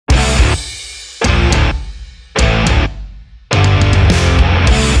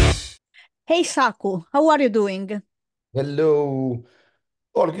Hey Saku, how are you doing? Hello.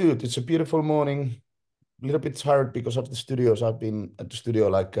 All good. It's a beautiful morning. A little bit tired because of the studios. I've been at the studio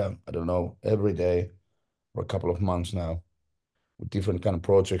like I don't know, every day for a couple of months now with different kind of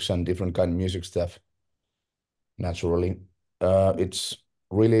projects and different kind of music stuff. Naturally, it's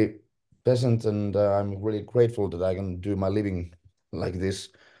really pleasant, and I'm really grateful that I can do my living like this.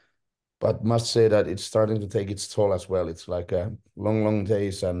 But must say that it's starting to take its toll as well. It's like long, long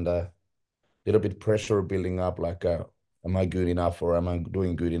days and little bit pressure building up like am I good enough or am I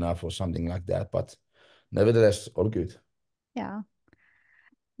doing good enough or something like that, but nevertheless all good. Yeah,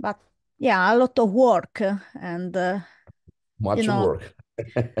 but yeah, a lot of work and you Much know work.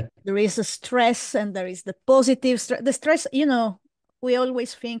 there is a stress and there is the positive stress. The stress, we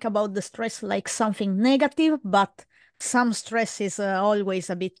always think about the stress like something negative, but some stress is always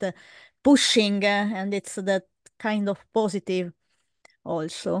a bit pushing, and it's that kind of positive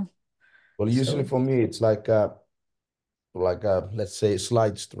also. Well, usually So for me it's like let's say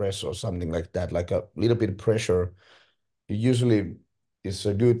slight stress or something like that, like a little bit of pressure. Usually it's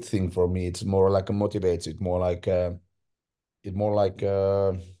a good thing for me. It's more like a motivates. It more like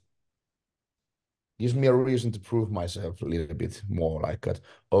gives me a reason to prove myself a little bit more like that.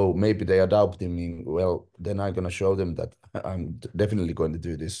 Oh, maybe they are doubting me. Well, then I'm gonna show them that I'm definitely going to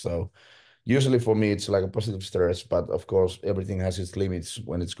do this. So usually for me, it's like a positive stress, but of course, everything has its limits.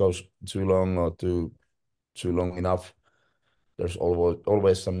 When it goes too long or too long enough, there's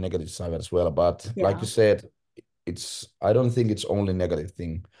always some negative side as well. But like yeah, you said, it's I don't think it's only negative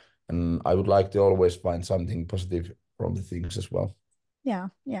thing, and I would like to always find something positive from the things as well. yeah,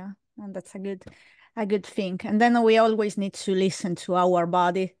 and that's a good thing. And then we always need to listen to our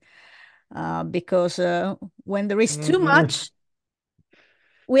body, because when there is too Mm. much,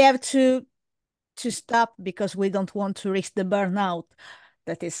 we have to stop because we don't want to risk the burnout.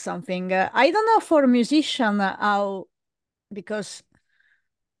 That is something I don't know for a musician how, because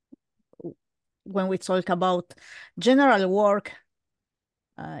when we talk about general work,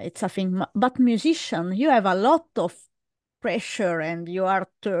 it's a thing. But musician, you have a lot of pressure, and you are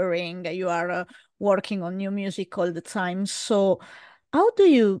touring, you are working on new music all the time. So, how do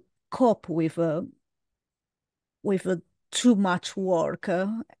you cope with too much work?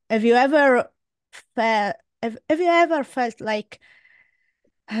 Have you ever have you ever felt like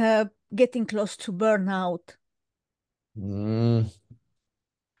uh, getting close to burnout? Mm.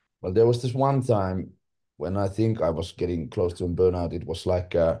 Well, there was this one time when I think I was getting close to a burnout. It was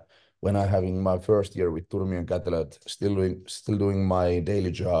like when I having my first year with Turmion Kätilöt, still doing my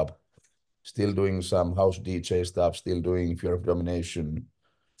daily job, still doing some house DJ stuff, still doing Fear of Domination.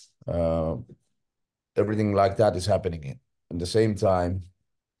 Uh, Everything like that is happening in the same time.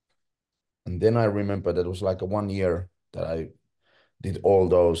 And then I remember that it was like a 1 year that I did all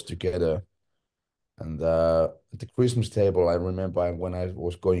those together. And at the Christmas table, I remember when I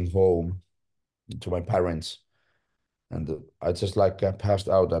was going home to my parents. And I just like passed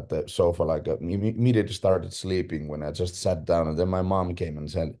out at the sofa, like immediately started sleeping when I just sat down. And then my mom came and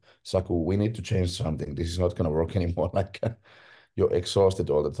said, Saku, we need to change something. This is not going to work anymore. Like you're exhausted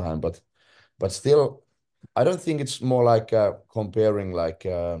all the time. But still, I don't think it's more like comparing like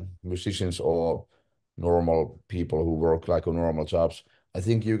musicians or normal people who work like on normal jobs. I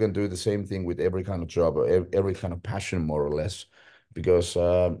think you can do the same thing with every kind of job or every kind of passion, more or less, because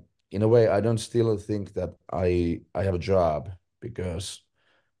in a way, I don't still think that I have a job because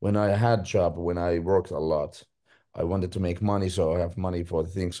when I had job, when I worked a lot, I wanted to make money, so I have money for the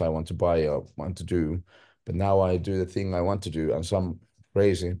things I want to buy or want to do. But now I do the thing I want to do, and some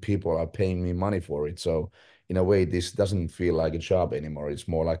crazy people are paying me money for it. So in a way, this doesn't feel like a job anymore. It's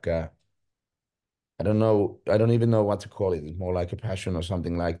more like a I don't know, I don't even know what to call it. It's more like a passion or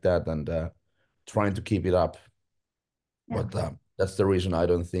something like that, and trying to keep it up. Yeah. But that's the reason I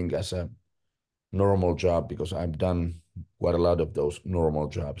don't think as a normal job because I've done quite a lot of those normal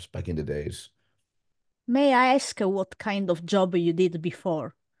jobs back in the days. May I ask what kind of job you did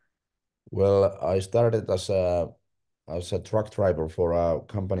before? Well, I started as a truck driver for a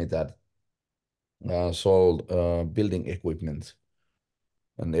company that sold building equipment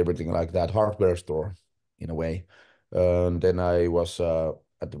and everything like that, hardware store in a way. And then I was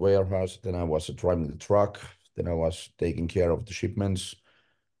at the warehouse. Then I was driving the truck. Then I was taking care of the shipments.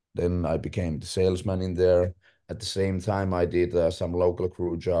 Then I became the salesman in there. At the same time, I did some local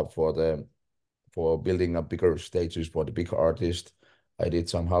crew job for building up bigger stages for the big artist. I did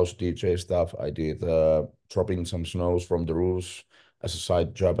some house DJ stuff. I did dropping some snows from the roofs as a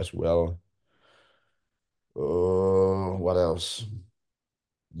side job as well. What else?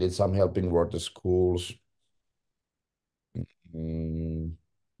 Did some helping work at schools. Mm.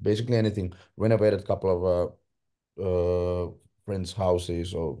 basically anything. Renovated a couple of friends'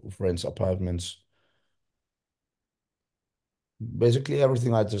 houses or friends' apartments. Basically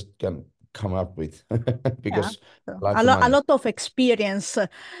everything I just can come up with Yeah. because So I like the a money. lot of experience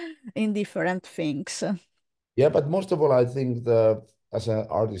in different things. Yeah, but most of all, I think the as an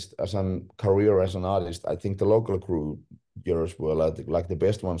artist, as a career as an artist, I think the local crew yours were like the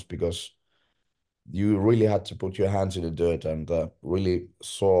best ones because you really had to put your hands in the dirt and really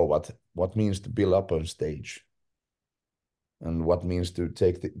saw what means to build up on stage and what means to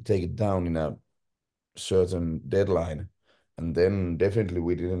take it down in a certain deadline. And then definitely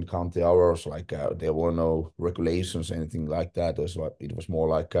we didn't count the hours like there were no regulations, anything like that. It was more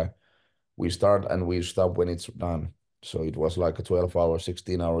like we start and we stop when it's done. So it was like a 12-hour,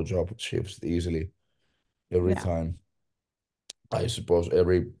 16-hour job shifts easily every Yeah. time. I suppose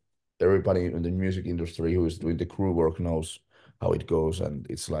everybody in the music industry who is doing the crew work knows how it goes, and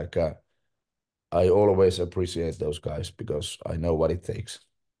it's like I always appreciate those guys because I know what it takes.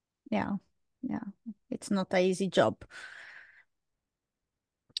 Yeah. Yeah. It's not an easy job,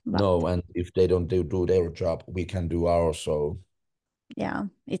 but No, and if they don't do their job, we can do ours. So yeah,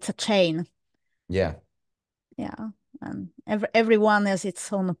 it's a chain. yeah, Yeah. And everyone has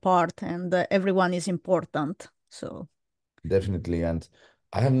its own part, and everyone is important. So definitely. And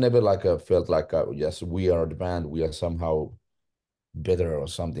I have never like felt like yes, we are the band, we are somehow better or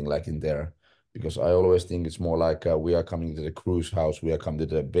something like in there, because I always think it's more like we are coming to the crew's house, we are coming to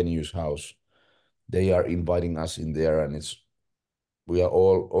the venue's house. They are inviting us in there, and it's we are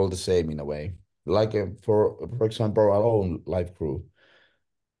all the same in a way. Like for example, our own live crew,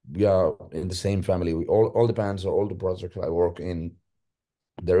 we are in the same family. All the bands or all the projects I work in,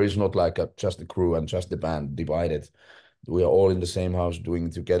 there is not like just the crew and just the band divided. We are all in the same house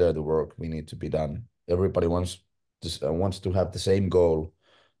doing together the work we need to be done. Everybody wants to have the same goal,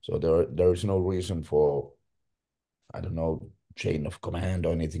 so there is no reason for I don't know chain of command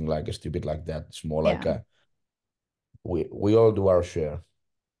or anything like a stupid like that. It's more like yeah, a we all do our share.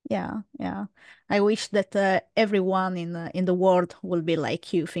 yeah, yeah. I wish that everyone in the world will be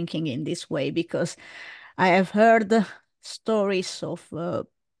like you, thinking in this way, because I have heard stories of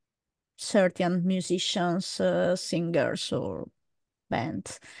certain musicians, singers, or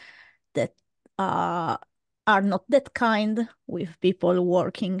bands that uh, are not that kind with people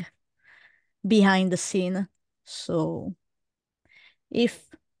working behind the scene. So if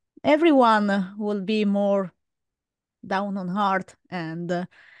everyone will be more down on heart and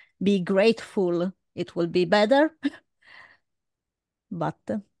be grateful, it will be better. But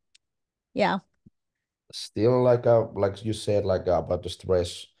yeah, Still, like you said, about the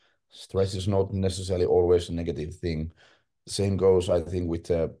stress. Stress is not necessarily always a negative thing. Same goes, I think, with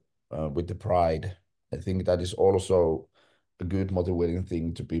the pride. I think that is also a good motivating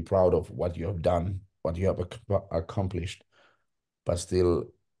thing to be proud of what you have done, what you have accomplished. But still,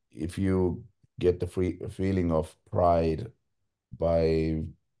 if you get the free feeling of pride by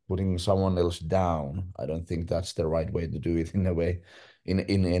putting someone else down, I don't think that's the right way to do it in a way, in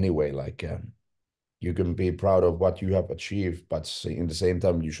any way. Like you can be proud of what you have achieved, but in the same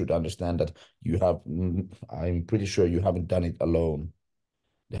time, you should understand that I'm pretty sure you haven't done it alone.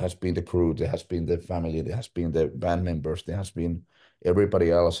 There has been the crew, there has been the family, there has been the band members, there has been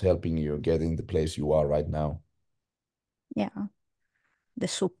everybody else helping you get in the place you are right now. yeah, the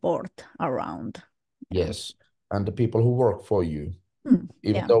support around. Yeah. Yes. And the people who work for you,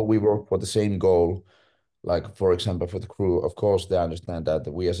 even Yeah. though we work for the same goal, like for example, for the crew, of course, they understand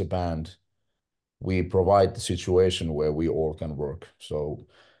that we as a band, we provide the situation where we all can work. So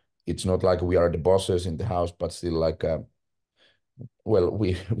it's not like we are the bosses in the house, but still like well,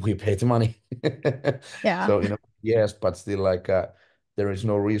 we we pay the money. Yeah. So yes, but still like there is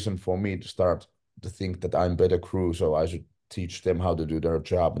no reason for me to start to think that I'm better crew, so I should teach them how to do their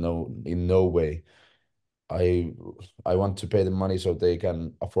job. No, in no way. I I want to pay them money so they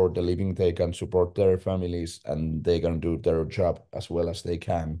can afford the living, they can support their families, and they can do their job as well as they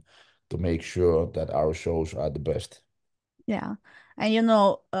can to make sure that our shows are the best. Yeah. And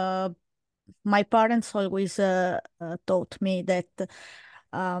my parents always taught me that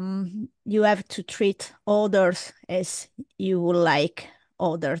you have to treat others as you would like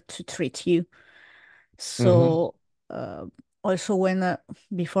others to treat you. Hmm. So uh, also when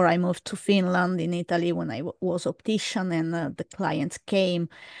before I moved to Finland, in Italy, when I was optician and the clients came,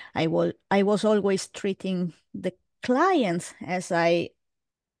 I was always treating the clients as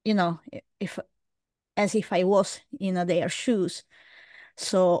you know, if as if I was in their shoes.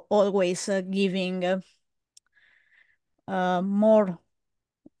 So always giving more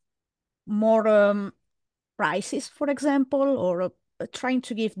prices, for example, or trying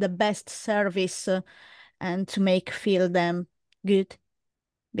to give the best service and to make feel them good,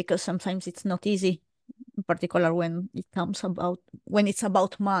 because sometimes it's not easy, in particular when it's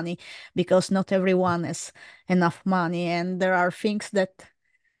about money, because not everyone has enough money and there are things that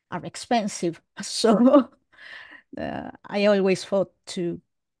are expensive. So I always thought to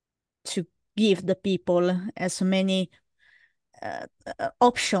give the people as many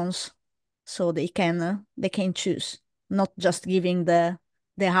options so they can choose, not just giving the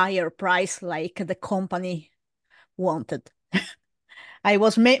higher price like the company wanted. I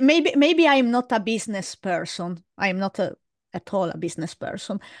was maybe I'm not a business person. I'm not at all a business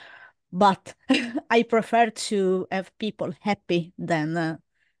person, but I prefer to have people happy than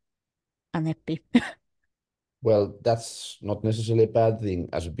unhappy. Well, that's not necessarily a bad thing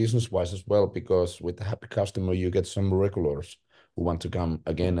as a business-wise as well, because with a happy customer, you get some regulars who want to come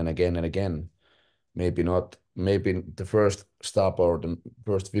again and again and again. Maybe not, maybe the first stop or the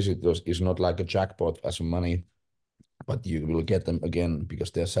first visit is not like a jackpot as a money, but you will get them again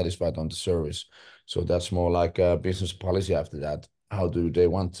because they're satisfied on the service. So that's more like a business policy after that. How do they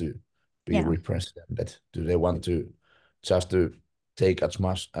want to be Yeah, represented? Do they want to just to take as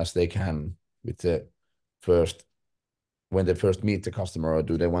much as they can with the first when they first meet the customer, or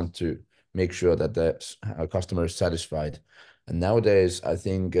do they want to make sure that the customer is satisfied? And nowadays, I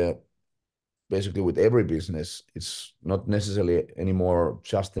think basically with every business, it's not necessarily anymore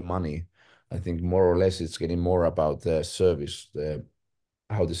just the money. I think more or less it's getting more about the service,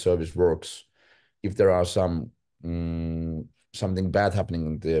 how the service works. If there are something bad happening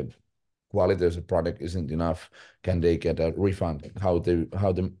in the quality of the product isn't enough, can they get a refund? How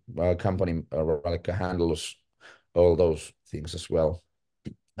the company like handles all those things as well.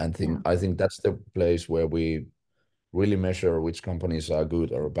 And yeah, I think that's the place where we really measure which companies are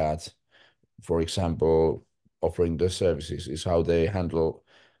good or bad. For example, offering the services is how they handle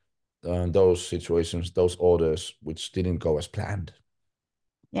those situations, those orders which didn't go as planned.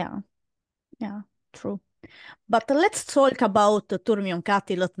 yeah, yeah, true. But let's talk about the Turmion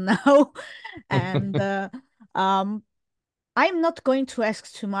Kätilöt now. And um, I'm not going to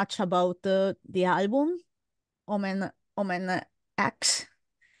ask too much about the album, Omen X,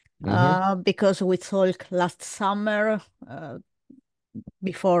 Hmm. because we talked last summer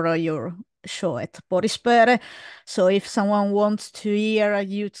before your show at Porispere. So if someone wants to hear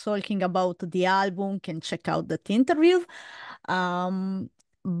you talking about the album, can check out that interview. Um,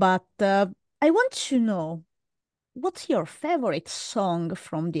 but I want to know, what's your favorite song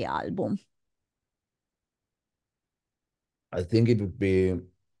from the album? I think it would be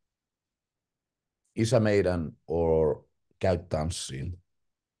Isä meidän or Käy tanssiin.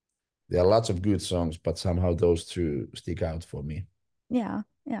 There are lots of good songs, but somehow those two stick out for me. Yeah,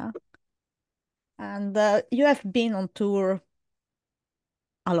 yeah. And you have been on tour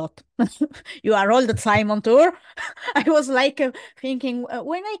a lot. You are all the time on tour. I was like thinking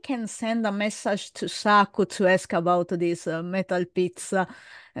when I can send a message to Saku to ask about this metal pizza.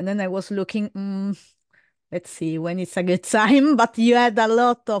 And then I was looking, let's see when it's a good time. But you had a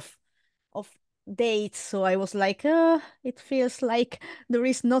lot of dates, so I was like, it feels like there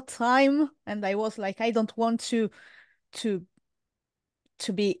is no time. And I was like, I don't want to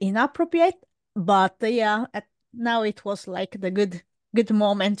to be inappropriate, but yeah, now it was like the good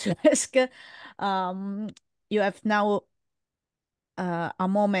moment to ask. Um, you have now a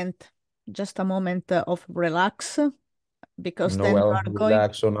moment, just a moment of relax, because No, then you well, are going.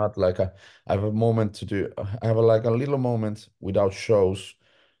 relax or not. Like I have a moment to do. I have like a little moment without shows,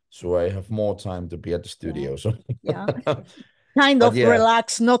 so I have more time to be at the Yeah, studio. So, yeah, kind but of yeah,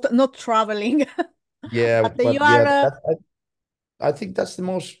 relax, not traveling. yeah, But you but are yeah, I think that's the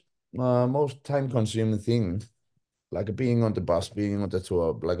most time-consuming thing. Like being on the bus, being on the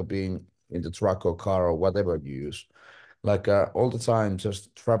tour, like being in the truck or car or whatever you use. Like all the time,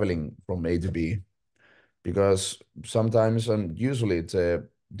 just traveling from A to B. Because sometimes and usually the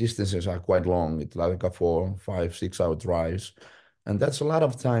distances are quite long. It's like a 4, 5, 6 hour drives, and that's a lot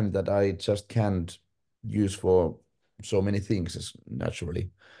of time that I just can't use for so many things as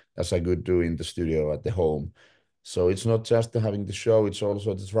naturally as I could do in the studio at the home. So it's not just having the show; it's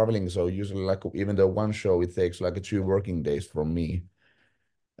also the traveling. So usually, like even though one show it takes like a 2 working days from me,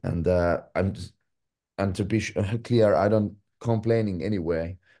 and and to be clear, I don't complaining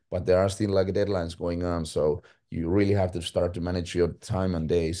anyway, but there are still like deadlines going on. So you really have to start to manage your time and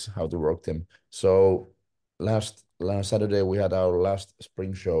days, how to work them. So last Saturday we had our last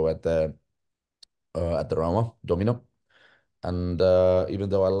spring show at the Rama Domino, and even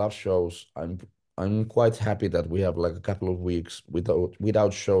though I love shows, I'm quite happy that we have like a couple of weeks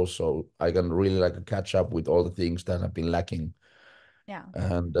without shows, so I can really like catch up with all the things that have been lacking. Yeah.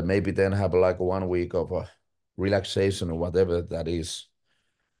 and maybe then have like 1 week of relaxation or whatever that is.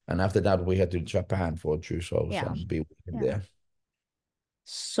 And after that, we head to Japan for 2 shows Yeah. and be working Yeah. there.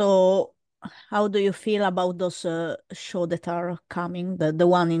 So, how do you feel about those shows that are coming? The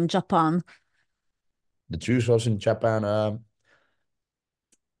one in Japan? The 2 shows in Japan.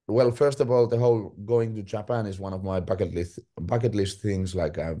 Well, first of all, the whole going to Japan is one of my bucket list things.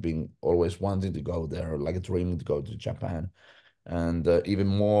 Like I've been always wanting to go there, like a dream to go to Japan, and even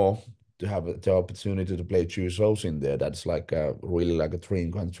more to have the opportunity to play 2 shows in there. That's like really like a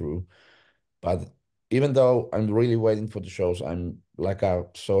dream come true. But even though I'm really waiting for the shows, I'm like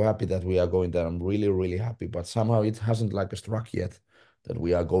so happy that we are going there. I'm really really happy. But somehow it hasn't like struck yet that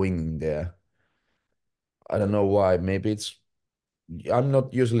we are going in there. I don't know why. Maybe it's I'm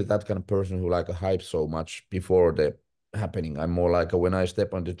not usually that kind of person who like a hype so much before the happening. I'm more like when I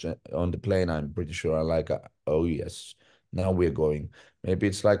step on the plane, I'm pretty sure I like oh yes, now we're going. Maybe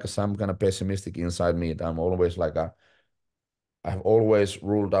it's like some kind of pessimistic inside me. I'm always like I've always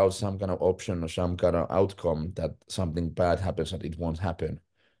ruled out some kind of option or some kind of outcome that something bad happens and it won't happen.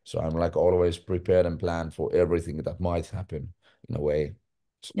 So I'm like always prepared and planned for everything that might happen in a way.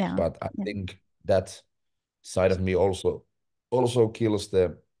 Yeah. But I Yeah. think that side of me also kills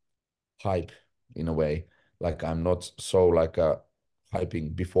the hype in a way. Like I'm not so like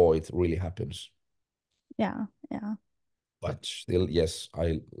hyping before it really happens. Yeah. Yeah. But still, yes,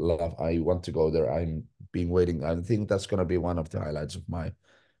 I want to go there. I'm been waiting. I think that's gonna be one of the highlights of my,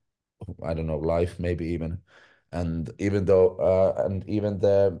 I don't know, life, maybe even. And even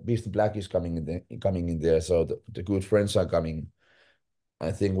the Beast Black is coming in there, so the good friends are coming.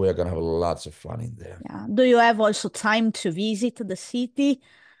 I think we're gonna have lots of fun in there. Yeah. Do you have also time to visit the city?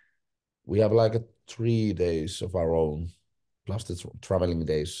 We have like 3 days of our own, plus the traveling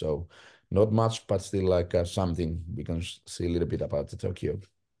days. So not much, but still like something we can see a little bit about the Tokyo.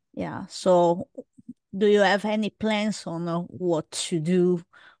 Yeah. So, do you have any plans on what to do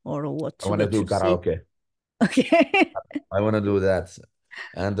or what I to want go to do to see? karaoke. Okay. I want to do that.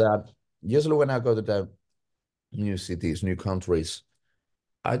 And usually when I go to the new cities, new countries,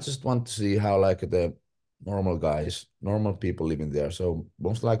 I just want to see how like the normal guys, normal people living there. So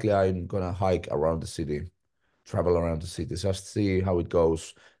most likely I'm gonna hike around the city, travel around the city, just see how it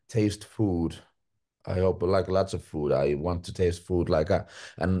goes, taste food. I hope like lots of food. I want to taste food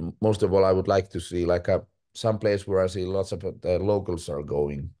and most of all, I would like to see like some place where I see lots of the locals are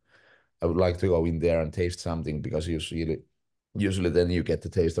going. I would like to go in there and taste something because usually then you get the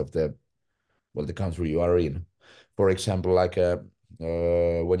taste of the country you are in. For example, like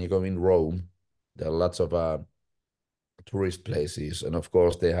when you go in Rome, there are lots of tourist places, and of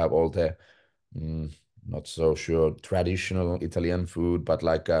course they have all the mm, not so sure traditional Italian food, but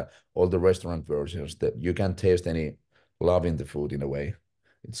like all the restaurant versions that you can taste any love in the food in a way.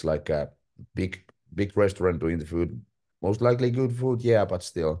 It's like a big big restaurant doing the food, most likely good food, yeah, but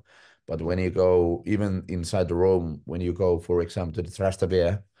still. But when you go even inside the Rome, when you go, for example, to the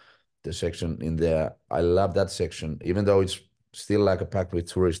Trastevere, the section in there, I love that section, even though it's still like a packed with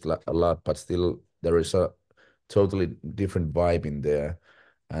tourists a lot, but still there is a totally different vibe in there,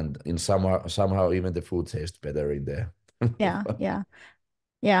 and in somehow even the food tastes better in there. Yeah. Yeah.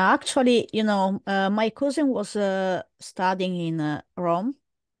 Yeah. Actually, my cousin was studying in Rome,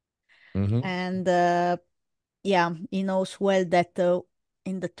 Hmm. and yeah, he knows well that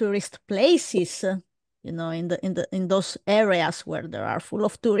in the tourist places, in those areas where there are full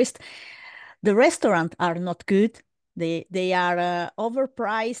of tourists, the restaurants are not good. They are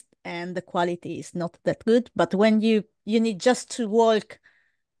overpriced and the quality is not that good. But when you need just to walk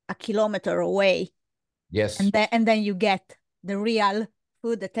a kilometer away, Yes, and then you get the real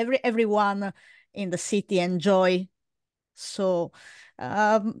food that everyone in the city enjoy. So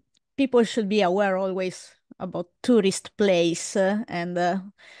um, people should be aware always about tourist place, and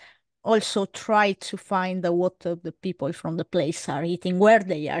also try to find what the people from the place are eating, where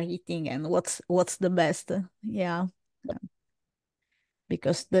they are eating, and what's the best. Yeah,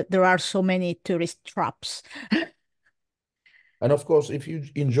 because there are so many tourist traps. and of course, if you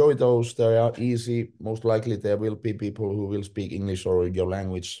enjoy those, they are easy. Most likely, there will be people who will speak English or your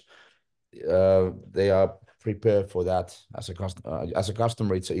language. They are prepared for that. As a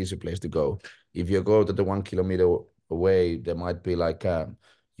customer, it's an easy place to go. If you go to the 1 kilometer away, there might be like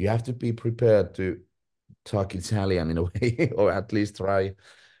you have to be prepared to talk Italian in a way, or at least try,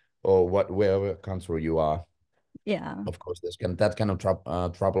 or wherever country you are. Yeah, Of course, that kind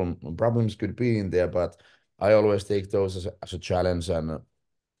of problems could be in there, but I always take those as a challenge. And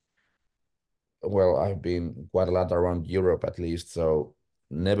well, I've been quite a lot around Europe at least, so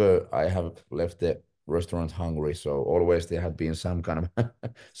never I have left the restaurant hungry, so always there had been some kind of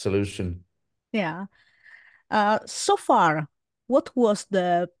solution. Yeah. So far, what was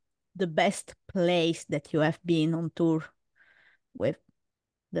the best place that you have been on tour with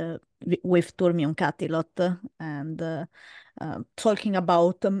with Turmion Kätilöt and talking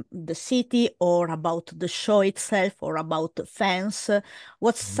about the city or about the show itself or about the fans?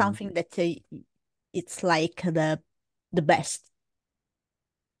 What's Mm. something that it's like the best?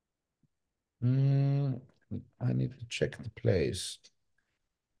 Mm, I need to check the place.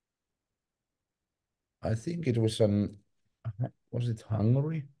 I think it was it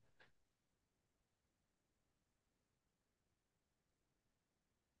Hungary?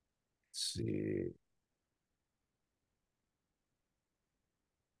 Let's see,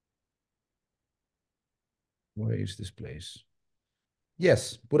 where is this place?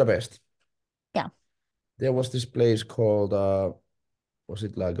 Yes, Budapest. Yeah. There was this place called, was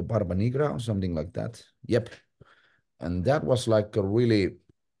it like a Barba Nigra or something like that? Yep. And that was like a really,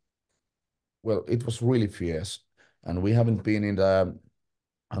 well, it was really fierce. And we haven't been in the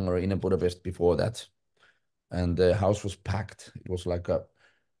Hungary in Budapest before that. And the house was packed. It was like a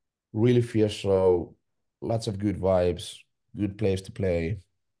really fierce show, lots of good vibes, good place to play.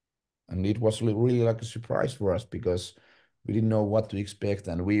 And it was really like a surprise for us because we didn't know what to expect.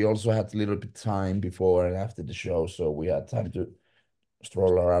 And we also had a little bit time before and after the show. So we had time to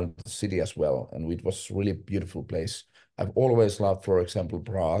stroll around the city as well. And it was really beautiful place. I've always loved, for example,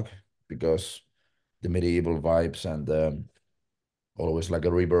 Prague because the medieval vibes and always like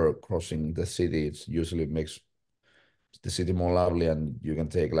a river crossing the city. It usually makes the city more lovely, and you can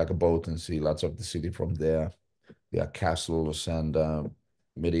take like a boat and see lots of the city from there. There are castles and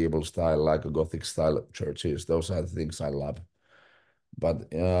medieval style, like a Gothic style churches. Those are the things I love. But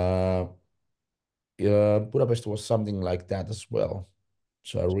Budapest was something like that as well.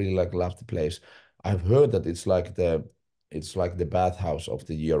 So I really like love the place. I've heard that it's like the bathhouse of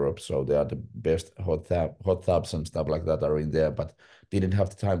the Europe. So they are the best hot tubs and stuff like that are in there, but didn't have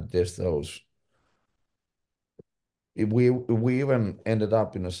the time to test those. We even ended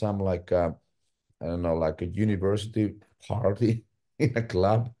up in some like I don't know, like a university party in a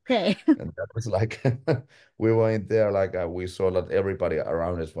club. Okay. And that was like, we were in there, like, we saw that everybody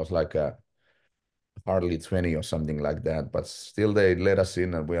around us was like hardly 20 or something like that. But still, they let us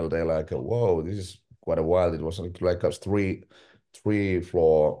in, and well, they're like, whoa, this is quite a while. It was like a three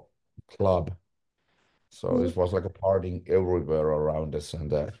floor club. So Cool. this was like a partying everywhere around us.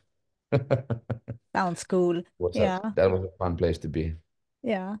 And Sounds cool. Yeah. that was a fun place to be.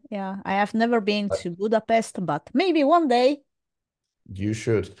 Yeah. Yeah. I have never been to Budapest, but maybe one day. You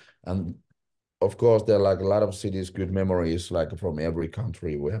should. And of course, there are like a lot of cities, good memories, like from every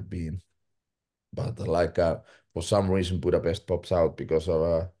country we have been. But like for some reason, Budapest pops out because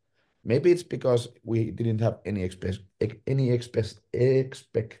of maybe it's because we didn't have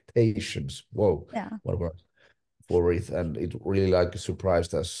expectations. Whoa, Yeah. what word for it? And it really like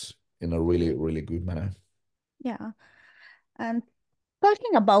surprised us in a really good manner. Yeah. And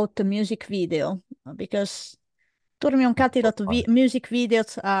talking about the music video, because Turmion Kätilöt music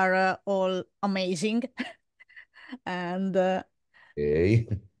videos are all amazing, and Okay.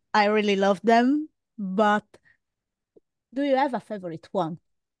 I really love them. But do you have a favorite one?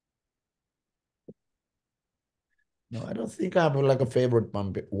 No, I don't think I have like a favorite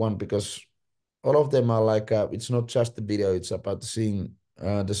one because all of them are like it's not just the video, it's about seeing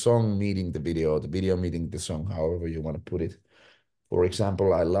the song meeting the video meeting the song, however you want to put it. For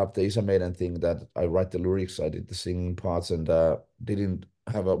example, I love the Isa Maiden thing that I write the lyrics, I did the singing parts, and didn't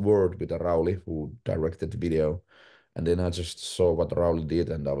have a word with Rauli who directed the video. And then I just saw what Rauli did,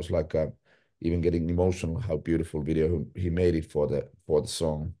 and I was like even getting emotional how beautiful video he made it for the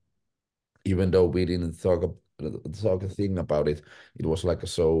song. Even though we didn't talk a thing about it, it was like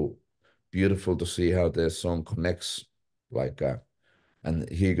so beautiful to see how the song connects, like and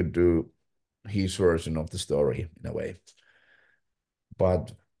he could do his version of the story in a way.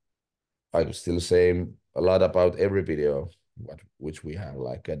 But I could still say a lot about every video which we have,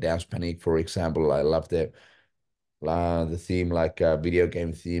 like Dance Panic, for example. I love the theme, like a video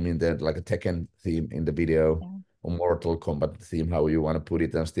game theme in the like a Tekken theme in the video, Yeah. or Mortal Kombat theme, how you want to put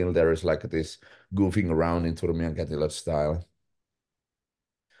it. And still there is like this goofing around in Turmion Kätilöt style.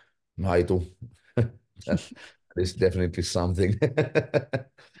 Naitu. That is definitely something. and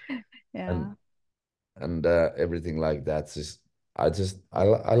Yeah. and everything like that is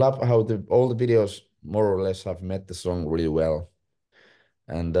I love how the all the videos more or less have met the song really well.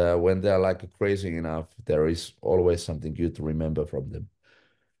 And when they're like crazy enough, there is always something good to remember from them.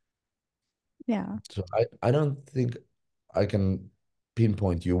 Yeah. So I don't think I can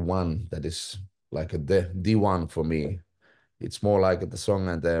pinpoint you one that is. like the one for me. It's more like the song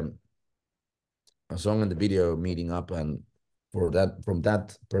and the a song and the video meeting up, and for that from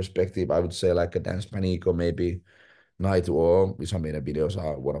that perspective, I would say like a Dance Panic or maybe Night or Isamina videos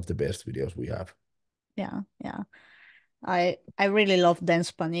are one of the best videos we have. Yeah, yeah. I really love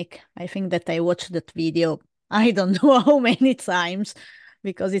Dance Panic. I think that I watched that video I don't know how many times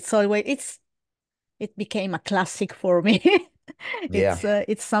because it became a classic for me. Yeah.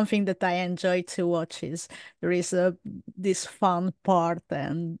 It's something that I enjoy to watch. Is there is a this fun part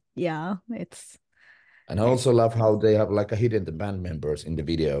and yeah, And I yeah, also love how they have like a hidden the band members in the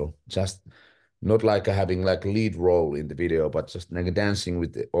video. Just not like having like a lead role in the video, but just like dancing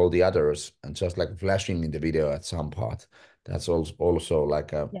with all the others and just like flashing in the video at some part. That's also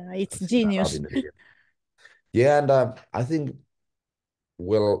like yeah, it's a thing I love genius. in the video. Yeah, and I think,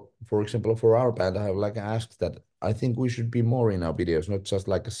 well, for example, for our band, I have like asked that I think we should be more in our videos, not just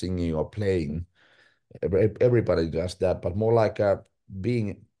like a singing or playing. Everybody does that, but more like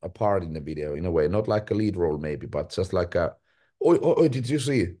being a part in the video in a way, not like a lead role maybe, but just like a, oh, did you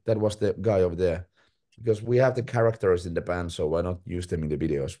see that was the guy over there? Because we have the characters in the band, so why not use them in the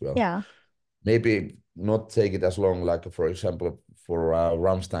video as well? Yeah, Maybe not take it as long, like for example, for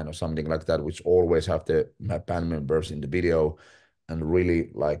Rammstein or something like that, which always have the band members in the video and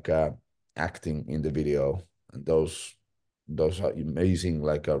really like acting in the video, and those are amazing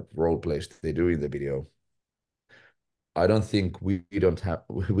like role plays they do in the video. I don't think we don't have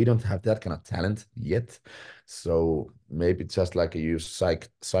we don't have that kind of talent yet. So maybe just like a use side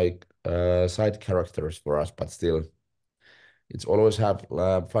characters for us, but still it's always have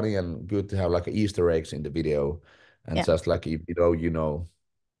funny and good to have like Easter eggs in the video. And yeah, just like if you know, you know.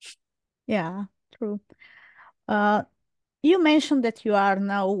 yeah, true. Uh, you mentioned that you are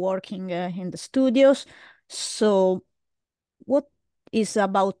now working in the studios. So what is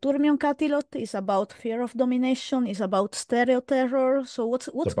about Turmion Kätilöt, is about fear of domination, is about stereo terror. So It's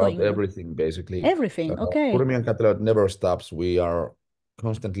what's about going on? everything basically. Everything. Okay. Turmion Kätilöt never stops. We are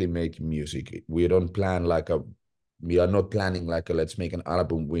constantly making music. We don't plan like a we are not planning like a let's make an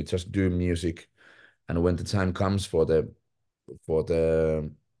album. We just do music, and when the time comes for the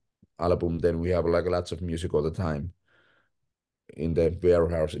album, then we have like lots of music all the time in the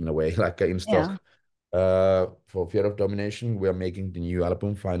warehouse in a way, like in Yeah. stock. For Fear of Domination, we are making the new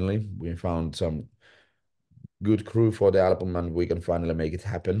album finally. We found some good crew for the album, and we can finally make it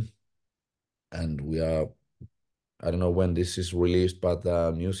happen. And we are, I don't know when this is released, but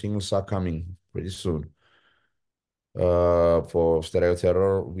new singles are coming pretty soon. For Stereo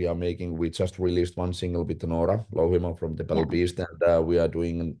Terror, we just released one single with Nora Louhimo from the Battle Yeah. Beast, and we are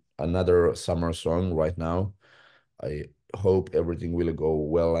doing another summer song right now. I hope everything will go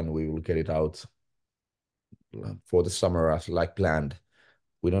well and we will get it out for the summer as like planned.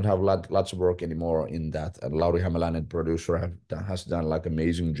 We don't have lots of work anymore in that, and Lauri Hämäläinen, producer, has done like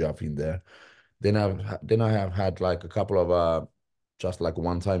amazing job in there. Then I have had like a couple of just like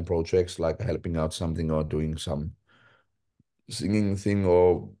one-time projects, like helping out something or doing some singing thing,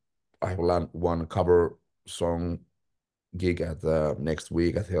 or I have one cover song gig at next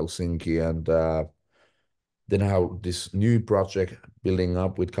week at Helsinki, and then I have this new project building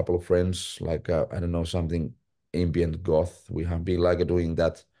up with a couple of friends, like I don't know, something ambient goth. We have been like doing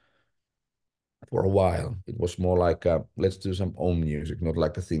that for a while. It was more like let's do some own music, not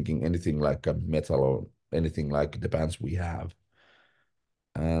like thinking anything like metal or anything like the bands we have.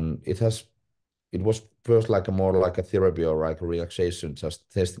 And it was first like a more like a therapy or like a relaxation, just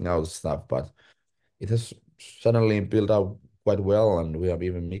testing out stuff, but it has suddenly built out quite well, and we have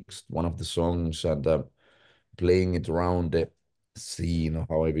even mixed one of the songs and playing it around the scene, or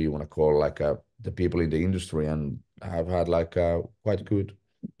however you want to call like the people in the industry, and have had like quite good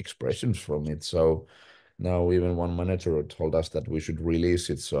expressions from it. So now even one manager told us that we should release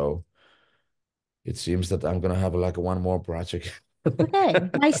it. So it seems that I'm gonna have like one more project. Okay.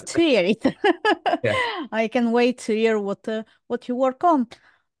 Nice to hear it. Yeah. I can wait to hear what you work on.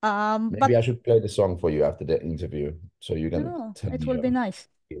 Maybe But I should play the song for you after the interview so you can no, tell it me will be your nice.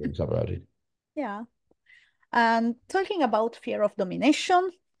 feelings about it. Yeah. And talking about fear of domination,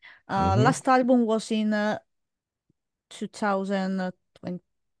 Mm-hmm. last album was in 2021.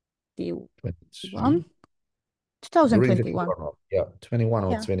 22. During the 2021. corona, yeah, 21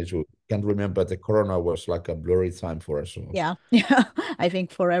 or Yeah. 22. Can't remember. The corona was like a blurry time for us all. Yeah. Yeah. I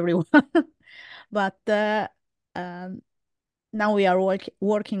think for everyone. But um, now we are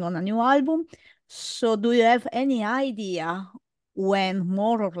working on a new album. So do you have any idea when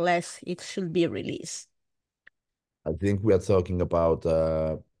more or less it should be released? I think we are talking about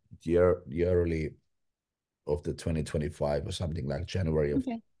the early of the 2025 or something like January of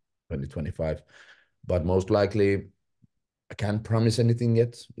Okay. 2025. But most likely, I can't promise anything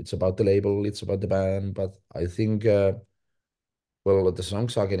yet. It's about the label, it's about the band, but I think, well, the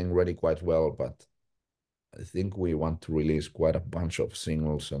songs are getting ready quite well, but I think we want to release quite a bunch of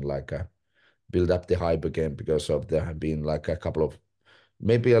singles and like build up the hype again because of there have been like a couple of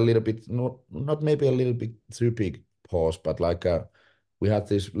maybe a little bit not maybe a little bit too big pause, but like we had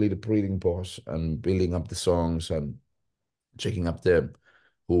this little breathing pause and building up the songs and checking up the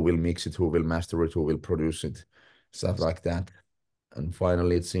who will mix it, who will master it, who will produce it, stuff like that. And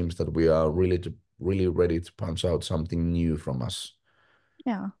finally, it seems that we are really ready to punch out something new from us.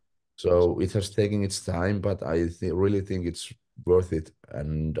 Yeah. So it has taken its time, but really think it's worth it,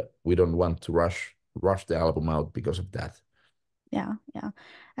 and we don't want to rush the album out because of that. Yeah. Yeah.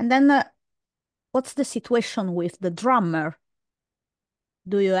 And then what's the situation with the drummer?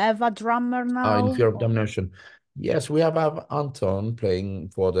 Do you have a drummer In now? Fear of Domination, yes, we have Anton playing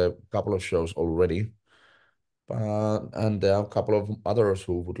for the couple of shows already, and there are a couple of others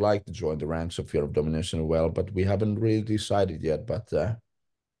who would like to join the ranks of Fear of Domination as well, but we haven't really decided yet. But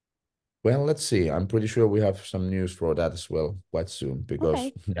well, let's see. I'm pretty sure we have some news for that as well quite soon because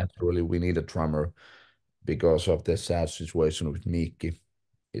Okay. naturally we need a drummer because of the sad situation with Miki.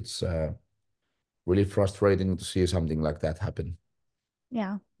 It's really frustrating to see something like that happen.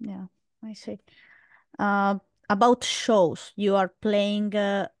 Yeah. Yeah. I see. Uh, about shows, you are playing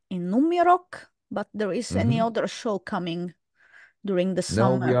in Numirok, but there is any Hmm. other show coming during the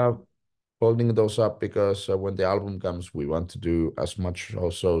No, we summer? are holding those up because when the album comes, we want to do as much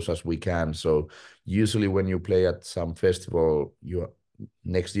shows as we can. So usually when you play at some festival, you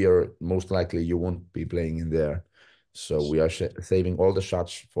next year most likely you won't be playing in there. So we are saving all the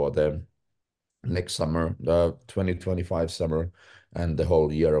shots for the next summer, the 2025 summer, and the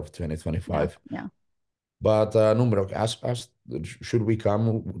whole year of Yeah. 2025. Yeah. But Numrok asked us, should we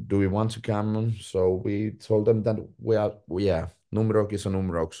come? Do we want to come? So we told them that yeah, Numrok is a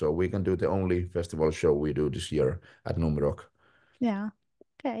Numrok, so we can do the only festival show we do this year at Numrok. Yeah.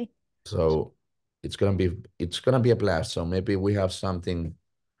 Okay. So it's gonna be a blast. So maybe we have something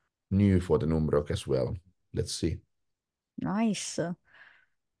new for the Numrok as well. Let's see. Nice.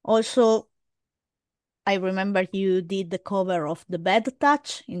 Also, I remember you did the cover of The Bad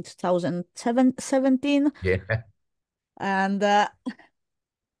Touch in 2017. Yeah. And how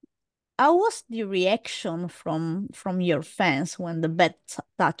was the reaction from your fans when The Bad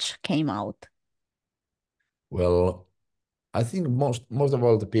Touch came out? Well, I think most of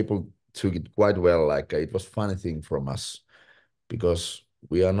all the people took it quite well. Like it was funny thing from us because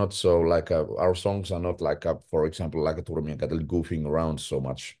we are not so like our songs are not like for example like a Turmion Kätilöt goofing around so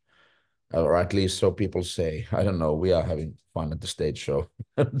much, or at least so people say. I don't know. We are having fun at the stage show.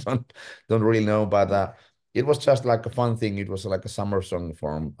 don't really know, but it was just like a fun thing. It was like a summer song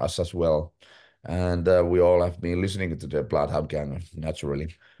from us as well, and we all have been listening to the Bloodhound Gang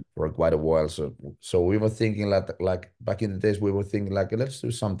naturally for quite a while. So we were thinking like back in the days we were thinking like let's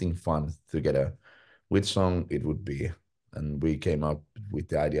do something fun together. Which song it would be, and we came up with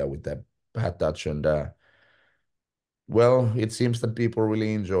the idea with that Bad Touch, and well, it seems that people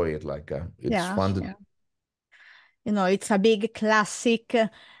really enjoy it. Like it's Yeah, fun to yeah. It's a big classic,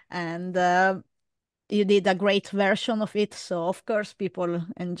 and you did a great version of it. So of course, people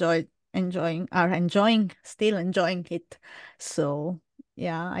still enjoying it. So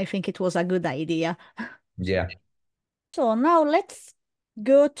yeah, I think it was a good idea. yeah. So now let's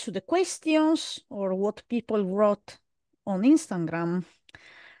go to the questions or what people wrote on Instagram.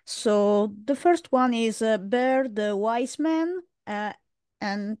 So the first one is Bear the Wise Man,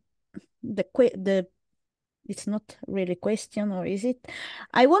 and the it's not really question, or is it?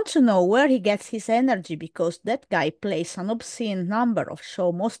 I want to know where he gets his energy because that guy plays an obscene number of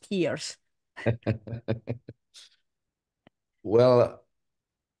show most years. Well,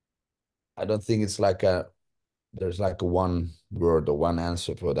 I don't think it's like there's like a one word or one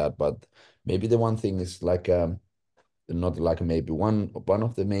answer for that, but maybe the one thing is like not like maybe one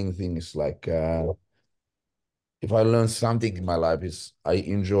of the main things like if I learn something in my life is I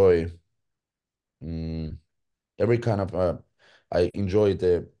enjoy mm, every kind of I enjoy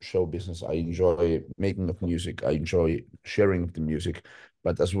the show business. I enjoy making of music. I enjoy sharing the music,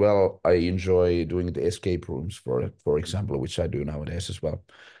 but as well, I enjoy doing the escape rooms for example, which I do nowadays as well.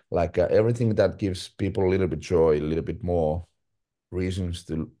 Like everything that gives people a little bit joy, a little bit more reasons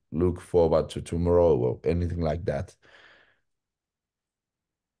to look forward to tomorrow or anything like that.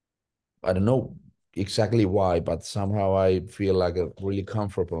 I don't know exactly why, but somehow I feel like really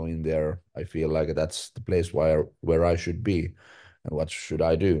comfortable in there. I feel like that's the place where I should be, and what should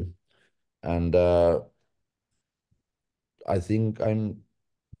I do? And I think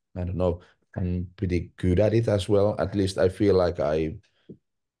I don't know, I'm pretty good at it as well. At least I feel like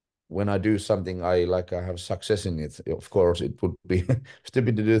when I do something, I have success in it. Of course, it would be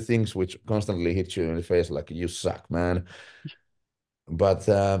stupid to do things which constantly hit you in the face, like you suck, man. But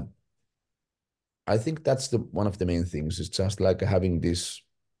I think that's the one of the main things. It's just like having this,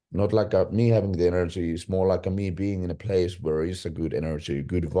 not like me having the energy. It's more like a me being in a place where it's a good energy,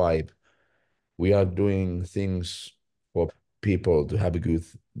 good vibe. We are doing things for people to have a good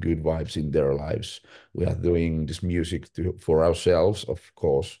vibes in their lives. We are doing this music for ourselves, of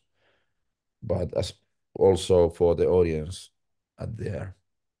course, but as also for the audience at there.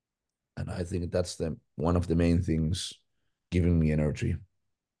 And I think that's the one of the main things giving me energy.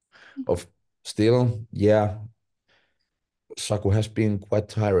 Of still, yeah, Saku has been quite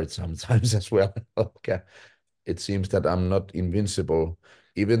tired sometimes as well. Okay. It seems that I'm not invincible,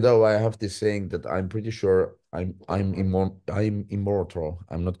 even though I have this saying that I'm pretty sure I'm immortal.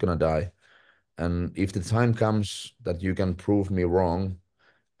 I'm not gonna die. And if the time comes that you can prove me wrong,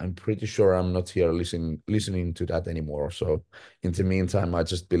 I'm pretty sure I'm not here listening to that anymore. So in the meantime, I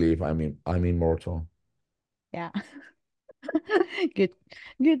just believe I'm immortal. Yeah. Good,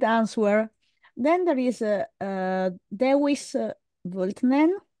 good answer. Then there is Dewis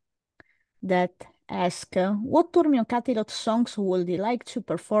Vultnen that asks, what Turmion Kätilöt songs would he like to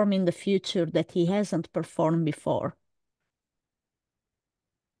perform in the future that he hasn't performed before?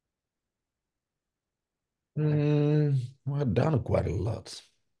 I've done quite a lot.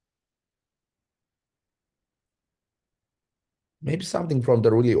 Maybe something from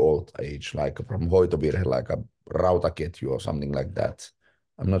the really old age, like from Hoitovirhe, like a Rautaketju or something like that.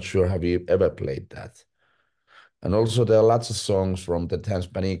 I'm not sure, have you ever played that? And also there are lots of songs from the Tense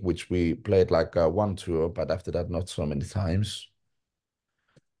Panic, which we played like one tour, but after that, not so many times.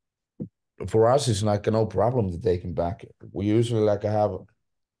 For us, it's like no problem to take him back. We usually like have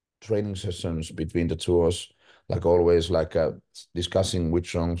training sessions between the tours, like always like discussing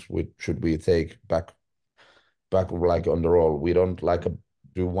which songs should we take back like on the roll. We don't like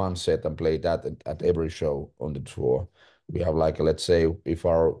do one set and play that at every show on the tour. We have like let's say if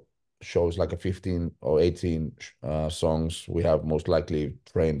our show is like a 15 or 18 songs, we have most likely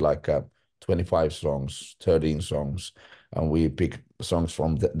trained like 25 songs, 13 songs, and we pick songs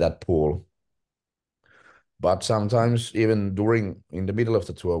from that pool. But sometimes even during in the middle of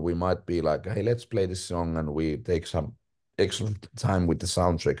the tour, we might be like, hey, let's play this song, and we take some excellent time with the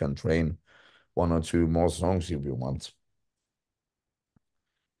soundtrack and train one or two more songs if you want.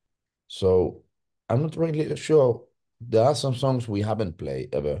 So I'm not really sure. There are some songs we haven't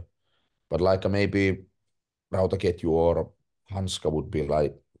played ever, but like maybe Rautaketju or Hanska would be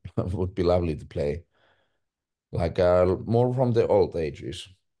like would be lovely to play. Like more from the old ages.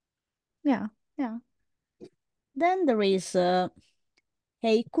 Yeah, yeah. Then there is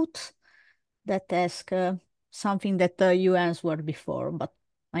Heikut that asks something that you answered before, but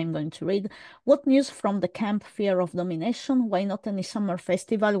I'm going to read. What news from the camp Fear of Domination? Why not any summer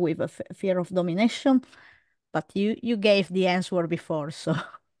festival with a Fear of Domination? But you gave the answer before, so.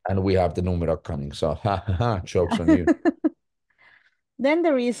 And we have the numero coming, so ha ha ha, jokes on you. Then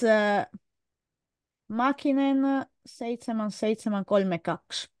there is Makinen 772.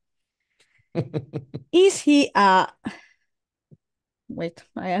 Is he a wait,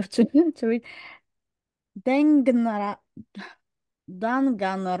 I have to, to read Dengnara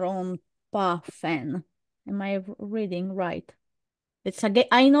Danganronpa fan? Am I reading right? It's a game.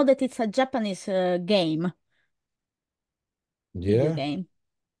 I know that it's a Japanese game, video Yeah. game.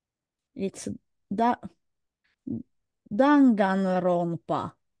 It's da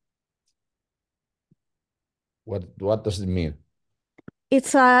Danganronpa. What does it mean?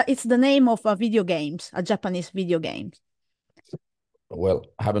 It's the name of a video games, a Japanese video game. Well,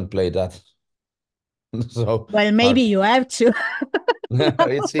 I haven't played that, so Well, maybe hard. you have to.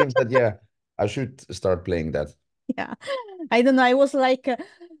 It seems that yeah, I should start playing that. Yeah. I don't know. I was like,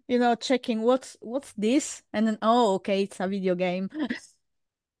 checking what's this, and then oh, okay, it's a video game.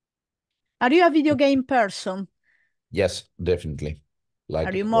 Are you a video game person? Yes, definitely. Are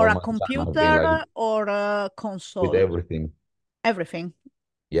Like you more all a my time, I've been like computer or a with console? everything. Everything.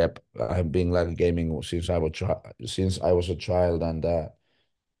 Yep, I've been like gaming since I was a child, and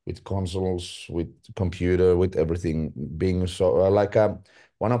with consoles, with computer, with everything. Being so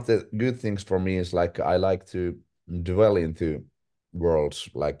one of the good things for me is like I like to dwell into worlds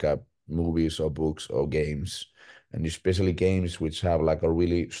like movies or books or games, and especially games which have like a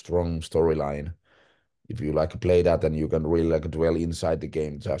really strong storyline. If you like play that, and you can really like dwell inside the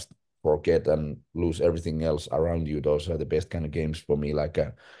game, just forget and lose everything else around you. Those are the best kind of games for me. Like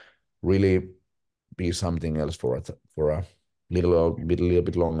really be something else for a little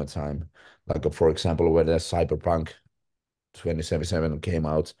bit longer time. Like for example, when the Cyberpunk 2077 came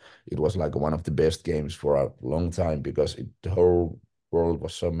out, it was like one of the best games for a long time because the whole world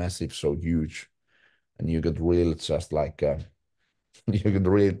was so massive, so huge, and you could really just like you could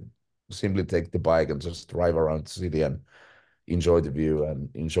really simply take the bike and just drive around the city and enjoy the view and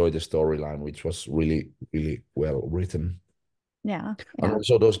enjoy the storyline, which was really well written. Yeah, And yeah,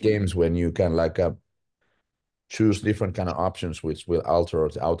 also those games when you can like choose different kind of options which will alter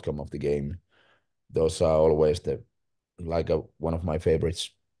the outcome of the game. Those are always the like one of my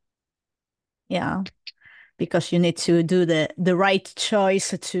favorites. yeah. Because you need to do the right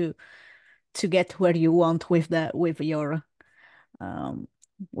choice to get where you want um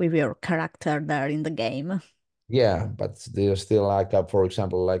with your character there in the game. Yeah, but there's still like, for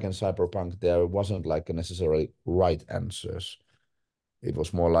example, like in Cyberpunk, there wasn't like a necessarily right answers. It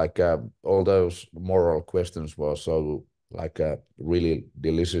was more like all those moral questions were so like really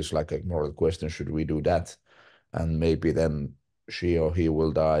delicious, like a moral question, should we do that? And maybe then she or he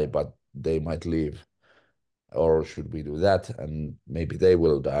will die, but they might live. Or should we do that? And maybe they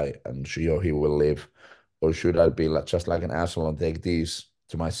will die and she or he will live. Or should I be like, just like an asshole and take these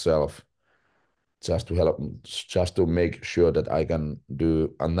to myself? Just to help, just to make sure that I can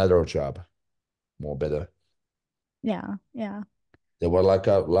do another job more better. Yeah, yeah, There were like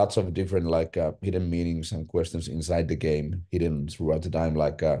lots of different like hidden meanings and questions inside the game, hidden throughout the time,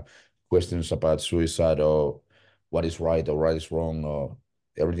 like questions about suicide or what is right or what is wrong or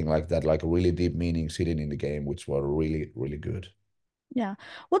everything like that, like really deep meanings hidden in the game, which were really good. yeah.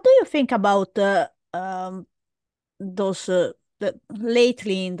 What do you think about those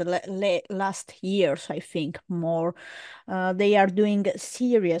lately in the last years, I think more they are doing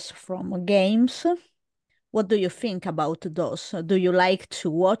series from games. What do you think about those? Do you like to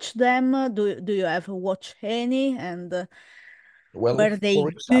watch them? Do you ever watch any? And Well, were they for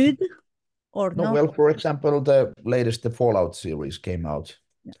example, good or no, not? well, for example, the latest the Fallout series came out.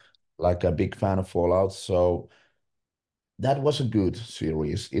 Yeah. Like a big fan of Fallout, so that was a good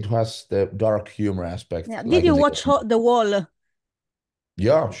series. It has the dark humor aspect, Yeah. Did like you in the watch game. The Wall?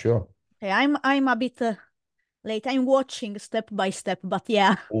 Yeah, sure. Okay, I'm a bit late. I'm watching step by step, but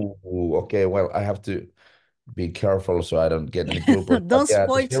yeah, Ooh, okay. Well, I have to be careful so I don't get any bloopers. But don't yeah,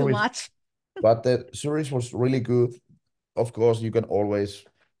 spoil too much. the series was really good. Of course, you can always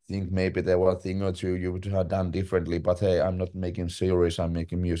think maybe there were a thing or two you would have done differently. But hey, I'm not making series. I'm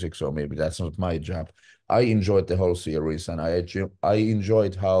making music, so maybe that's not my job. I enjoyed the whole series, and I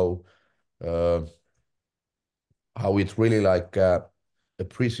enjoyed uh, how it really like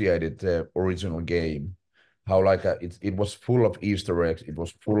appreciated the original game. How like it was full of Easter eggs. It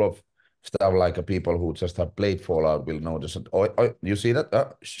was full of stuff like people who just have played Fallout will notice. And, oh, you see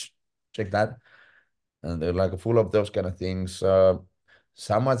that? Check that. And they're like full of those kind of things.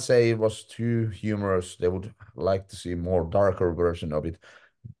 Some might say it was too humorous. They would like to see more darker version of it.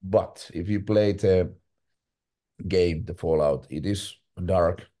 But if you play the game, the Fallout, it is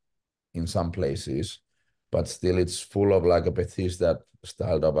dark in some places, but still it's full of like a Bethesda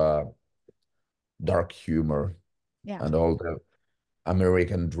style of a dark humor Yeah, and all the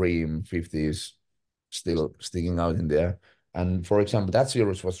American dream 50s still sticking out in there. And for example, that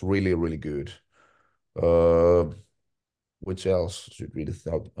series was really good. Uh, which else should we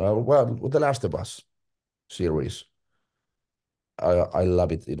thought? Well, with The Last of Us series, I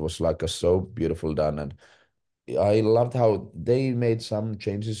love it. It was like a so beautiful done, and I loved how they made some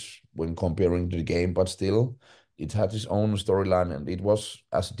changes when comparing to the game, but still, it had its own storyline and it was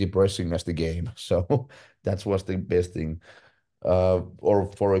as depressing as the game. So that was the best thing.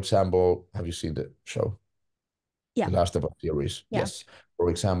 Or for example, have you seen the show, yeah, The Last of Us series? yeah, Yes. For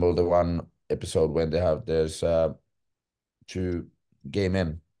example, the one episode when they have there's two gay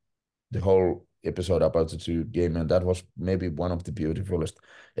men, the whole episode about the two gay men. That was maybe one of the beautifulest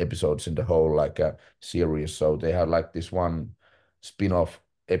episodes in the whole like series. So they had like this one spin-off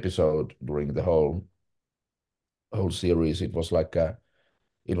episode during the whole series. It was like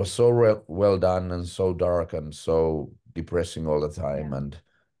it was so well done and so dark and so depressing all the time yeah, and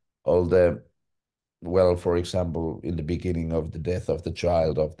all the well, for example, in the beginning of the death of the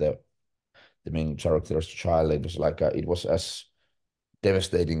child of the main character's child, it was like it was as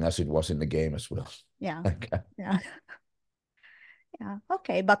devastating as it was in the game as well. yeah, Like, yeah, yeah.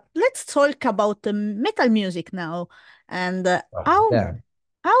 Okay, but let's talk about the metal music now. And yeah.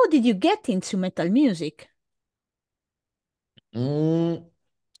 how did you get into metal music? Mm,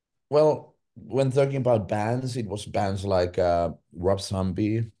 well, when talking about bands, it was bands like Rob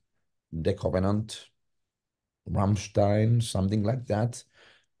Zombie, The Covenant, Rammstein, something like that.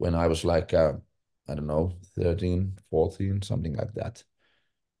 When I was like I don't know, 13, 14, something like that.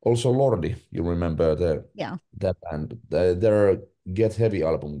 Also Lordi, you remember Yeah. that band. Their Get Heavy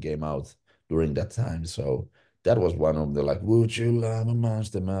album came out during that time. So that was one of the like, would you love a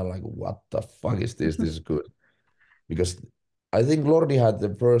monster man? Like, what the fuck is this? This is good. Because I think Lordi had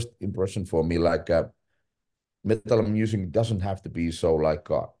the first impression for me, like metal music doesn't have to be so like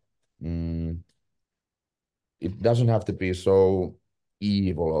mm, it doesn't have to be so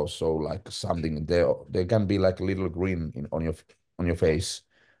evil or so like something. There can be like a little grin on your face,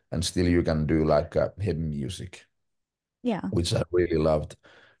 and still you can do like heavy music, Yeah. which I really loved.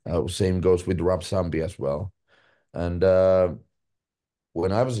 Same goes with Rap Zombie as well. And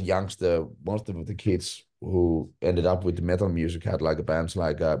when I was a youngster, most of the kids who ended up with metal music had like bands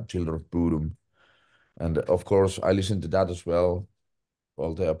like Children of Bodom. And of course, I listened to that as well.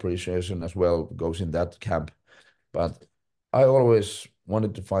 All the appreciation as well goes in that camp. But I always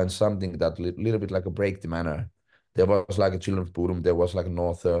wanted to find something that little bit like a break the manner. There was like a Children of Bodom, there was like a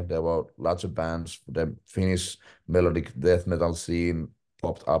Norther, there were lots of bands. The Finnish melodic death metal scene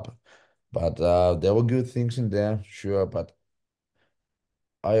popped up. But there were good things in there, sure. But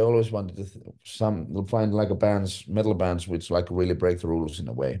I always wanted to some find like a metal bands, which like really break the rules in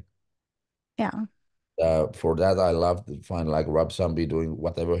a way. Yeah. For that, I love to find like Rob Zombie doing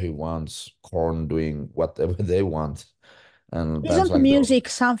whatever he wants, Korn doing whatever they want, and bands Isn't like those. music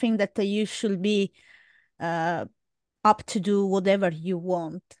something that you should be uh, up to do whatever you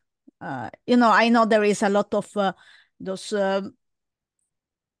want? I know there is a lot of those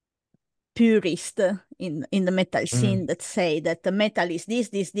purists in the metal Mm. scene that say that the metal is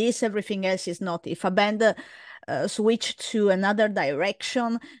this, everything else is not. If a band switch to another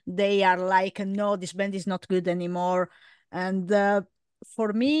direction, they are like, no, this band is not good anymore. And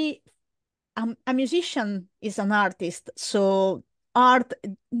for me, a musician is an artist, so art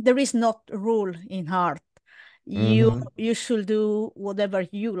there is not rule in art. you Hmm. you should do whatever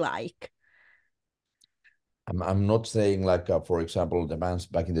you like. I'm not saying like for example the bands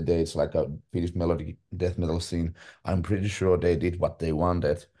back in the day it's like a Finnish melodic death metal scene. I'm pretty sure they did what they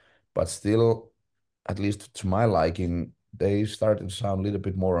wanted, but still, at least to my liking, they started to sound a little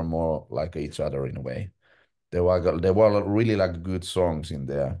bit more and more like each other in a way. There were really like good songs in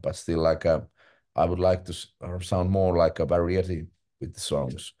there, but still like I would like to sound more like a variety with the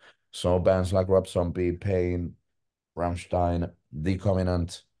songs. So bands like Rob Zombie, Pain, Rammstein, The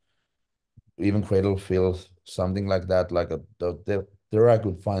Covenant, even Cradle Filth, something like that. Like there I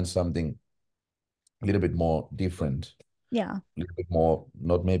could find something a little bit more different, Yeah. a little bit more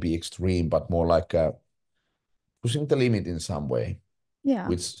not maybe extreme, but more like pushing the limit in some way, Yeah.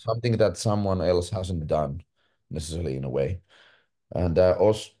 with something that someone else hasn't done necessarily in a way. And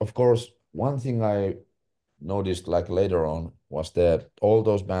also, of course, one thing I noticed like later on was that all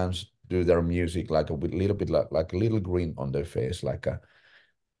those bands do their music like a little bit like a little grin on their face, like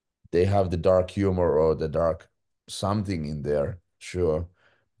they have the dark humor or the dark something in there, sure,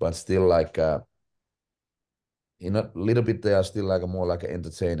 but still like in a little bit they are still like a more like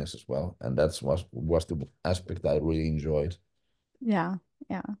entertainers as well, and was the aspect I really enjoyed. Yeah.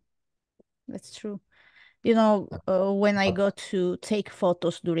 Yeah, that's true. When I go to take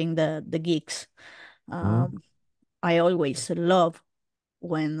photos during the gigs, Mm. um, I always love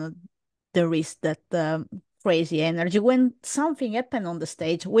when there is that crazy energy. When something happens on the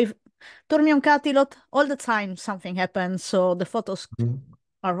stage with Turmion Kätilöt, all the time something happens, so the photos Mm.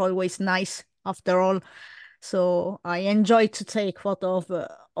 are always nice after all. So I enjoy to take photo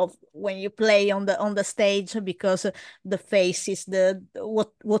of when you play on the stage, because the face is the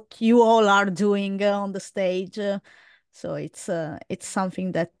what you all are doing on the stage. So it's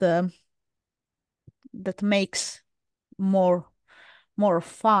something that makes more more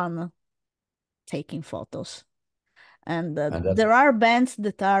fun taking photos. And And that there are bands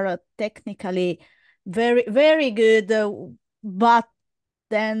that are technically very very good, but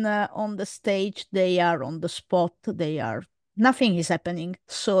then on the stage they are on the spot, they are nothing is happening,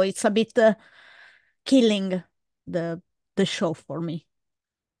 so it's a bit killing the the show for me.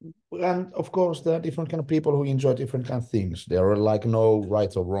 and of course there are different kind of people who enjoy different kind of things. There are like no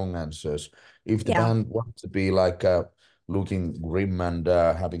right or wrong answers. If the Yeah. band wants to be like looking grim and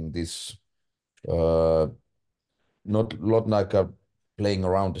having this uh not like playing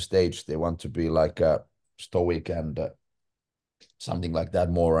around the stage, they want to be like stoic and something like that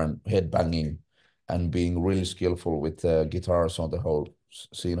more, and headbanging and being really skillful with guitars on the whole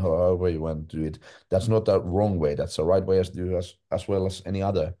scene, however you want to do it. That's not a wrong way. That's the right way as do as well as any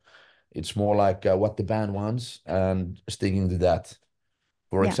other. It's more like what the band wants and sticking to that.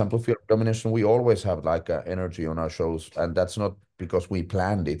 For Yeah. example, for Domination, we always have like energy on our shows, and that's not because we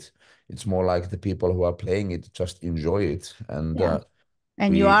planned it. It's more like the people who are playing it just enjoy it, and Yeah.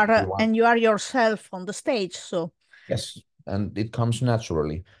 we want. And you are yourself on the stage, so Yes, and it comes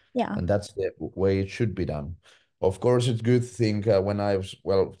naturally, yeah. and that's the way it should be done. Of course, it's good thing when I was,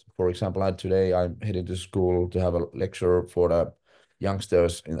 well, for example, today I'm heading to school to have a lecture for the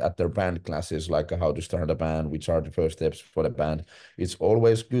youngsters at their band classes, like how to start a band, which are the first steps for the band. It's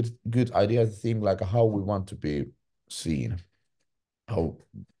always good idea to think like how we want to be seen, how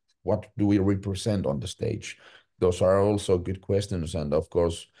what do we represent on the stage. Those are also good questions, and of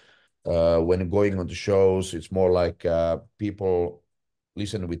course when going on the shows, it's more like people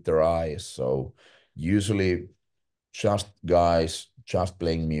listen with their eyes. So usually just guys just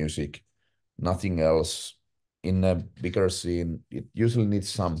playing music, nothing else. In a bigger scene, it usually needs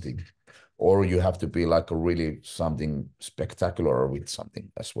something, or you have to be like a really something spectacular with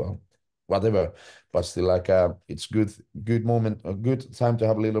something as well. Whatever, but still like it's good moment, a good time to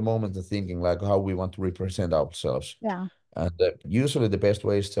have a little moment of thinking like how we want to represent ourselves. Yeah. And usually the best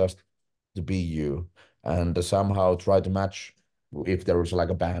way is just to be you and somehow try to match if there is like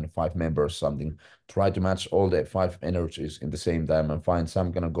a band, 5 members, something, try to match all the 5 energies in the same time and find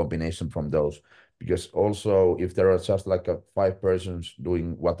some kind of combination from those. Because also if there are just like 5 persons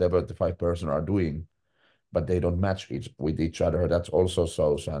doing whatever the 5 person are doing, but they don't match with each other, that's also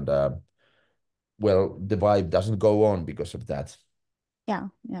shows. And well, the vibe doesn't go on because of that. Yeah.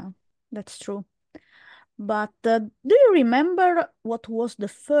 Yeah. That's true. But do you remember what was the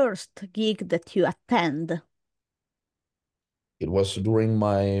first gig that you attend? It was during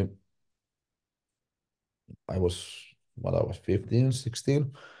my I was what I was 15,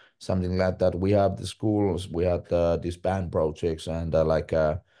 16, something like that. We have the schools, we had these band projects and like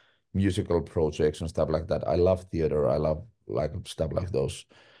musical projects and stuff like that. I love theater. I love like stuff like those.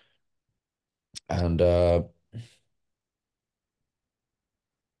 And I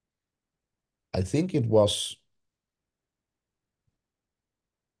think it was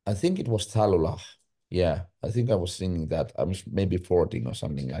I think it was Talula. Yeah, I think I was singing that. I was maybe 14 or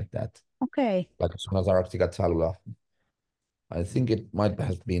something like that. Okay. Like Sonata Arctica Talula. I think it might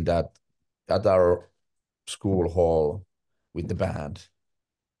have been that at our school hall with the band.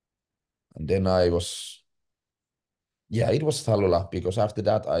 And then I was, yeah, it was Talula because after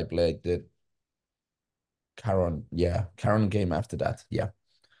that I played the Karen. Yeah, Karen came after that. Yeah,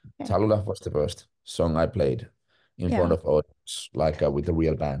 Okay. Talula was the first song I played in front Yeah. of audience, like with the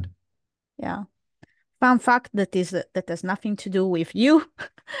real band. Yeah. Fun fact that has nothing to do with you,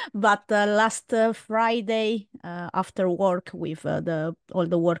 but last Friday after work with the all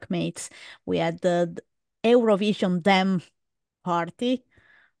the workmates, we had the Eurovision Dem party.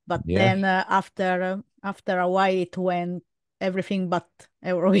 But Yeah, then after a while, it went everything but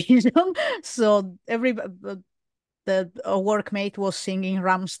Eurovision. So the workmate was singing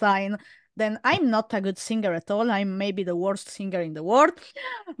Rammstein. Then I'm not a good singer at all. I'm maybe the worst singer in the world.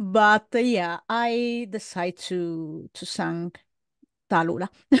 But yeah, I decide to sing Talula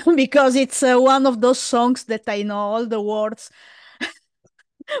because it's one of those songs that I know all the words.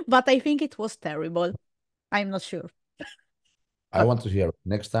 But I think it was terrible. I'm not sure. I But want to hear it.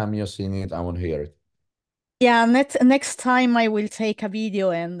 Next time you sing it, I want to hear it. yeah, next time I will take a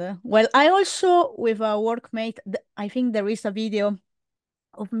video and well, I also with a workmate, I think there is a video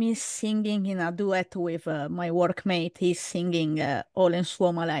of me singing in a duet with my workmate. He's singing Olen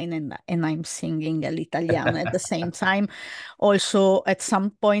Suomalainen and I'm singing l'italiano at the same time. Also, at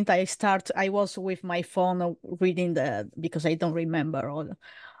some point, I was with my phone reading because I don't remember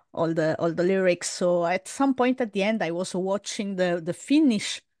all the lyrics. So at some point at the end, I was watching the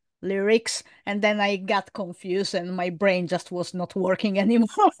Finnish lyrics and then I got confused and my brain just was not working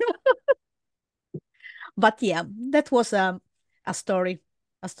anymore. But yeah, that was a story,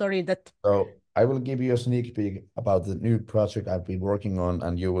 a story that So I will give you a sneak peek about the new project I've been working on,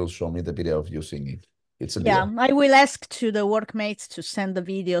 and you will show me the video of you singing. It's a yeah, deal. I will ask to the workmates to send the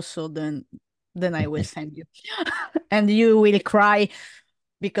video, so then I will send you, and you will cry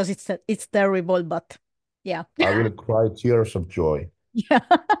because it's terrible. But yeah, I will cry tears of joy. yeah.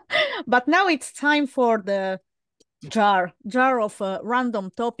 But now it's time for the jar of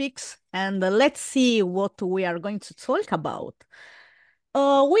random topics, and let's see what we are going to talk about.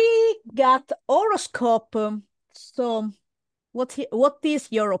 We got horoscope. So what is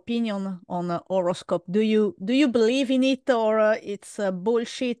your opinion on horoscope? Do you believe in it or it's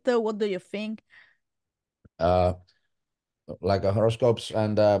bullshit? What do you think? Uh, like horoscopes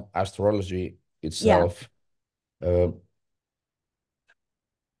and astrology Yeah, itself. Uh,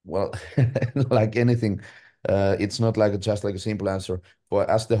 well, like anything, It's not like just like a simple answer. But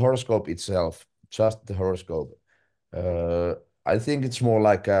as the horoscope itself, just the horoscope, uh, I think it's more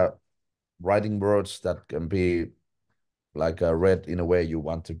like writing words that can be like read in a way you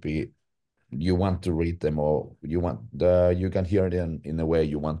want to read them, or you can hear them in a way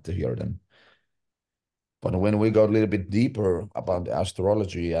you want to hear them. But when we go a little bit deeper about the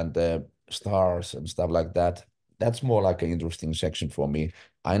astrology and the stars and stuff like that, that's more like an interesting section for me.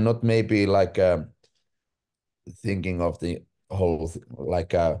 I'm not maybe like thinking of the whole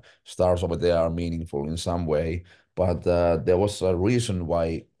like stars over there are meaningful in some way, but there was a reason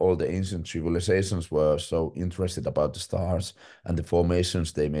why all the ancient civilizations were so interested about the stars and the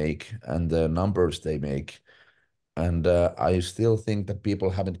formations they make and the numbers they make. And I still think that people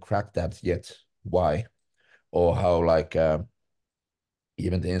haven't cracked that yet. Why? Or how like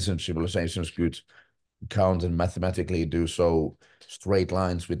even the ancient civilizations could count and mathematically do so straight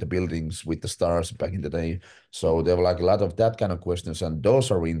lines with the buildings, with the stars back in the day. So there were like a lot of that kind of questions, and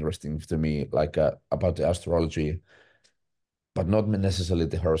those are interesting to me, like about the astrology, but not necessarily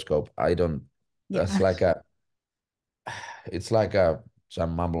the horoscope. I don't. That's Yeah, like a. It's like a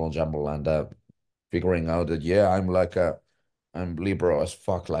some mumble and jumble, and figuring out that yeah, I'm liberal as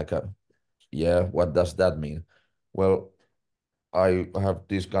fuck. Like a yeah, what does that mean? Well, I have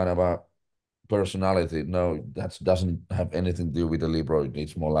this kind of a personality. No, that doesn't have anything to do with the liberal.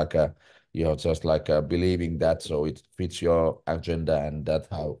 It's more like a you're just like believing that, so it fits your agenda, and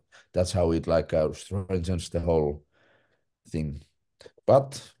that's how it like strengthens the whole thing.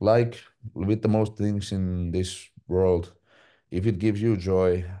 But like with the most things in this world, if it gives you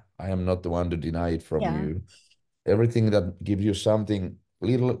joy, I am not the one to deny it from yeah, you. Everything that gives you something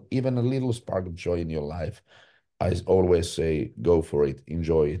little, even a little spark of joy in your life, I always say go for it,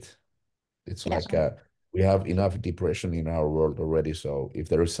 enjoy it. It's like yeah, we have enough depression in our world already. So if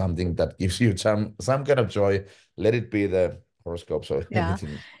there is something that gives you some kind of joy, let it be the horoscopes or yeah.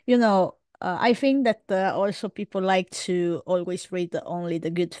 anything. I think that also people like to always read only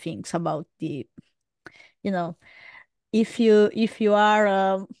the good things about you know, if you are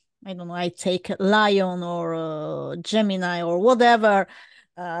I don't know, I take lion or Gemini or whatever,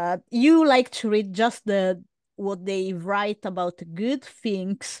 you like to read just the what they write about good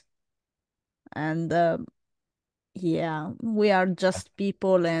things, and yeah, we are just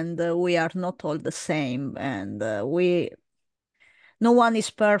people, and we are not all the same, and we no one is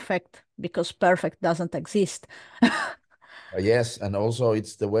perfect because perfect doesn't exist. Yes, and also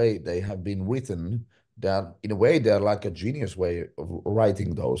it's the way they have been written that in a way they're like a genius way of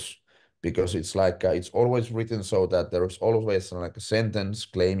writing those, because it's like it's always written so that there is always like a sentence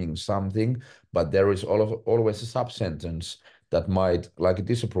claiming something, but there is always a sub-sentence that might like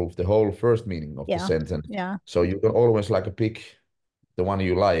disapprove the whole first meaning of the Yeah, sentence. yeah, So you can always like pick the one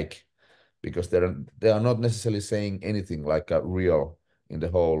you like, because they are not necessarily saying anything like real in the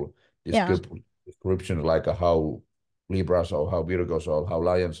whole yeah, description, like how Libras or how Virgos or how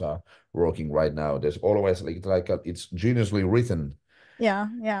Lions are working right now. There's always it's geniusly written.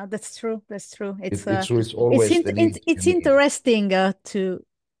 yeah. That's true. That's true. It's always the need to It's mean. interesting to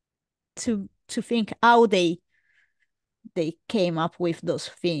think how they came up with those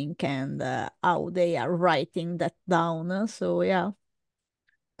things, and how they are writing that down. So yeah,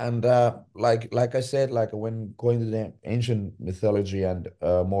 And like I said, like when going to the ancient mythology and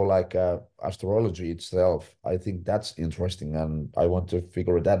more like astrology itself, I think that's interesting, and I want to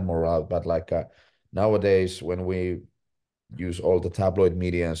figure that more out. But like nowadays, when we use all the tabloid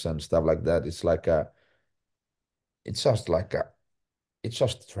medias and stuff like that, it's like it's just like it's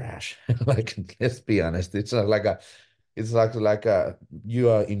just trash. Like let's be honest, it's like it's like you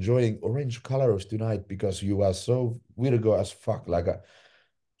are enjoying orange colors tonight because you are so Virgo as fuck. Like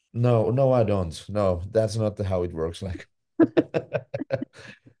no, no, I don't. No, that's not how it works. Like,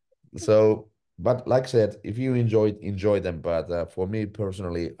 so, but like I said, if you enjoy them. But for me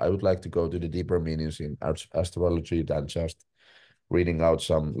personally, I would like to go to the deeper meanings in astrology than just reading out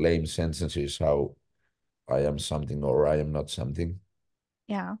some lame sentences how I am something or I am not something.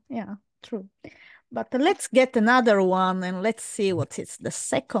 yeah, yeah, true. But let's get another one and let's see what is the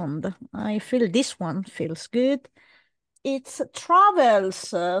second. I feel this one feels good. It's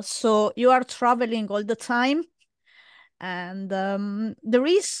travels. So you are traveling all the time, and there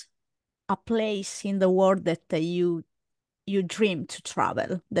is a place in the world that you dream to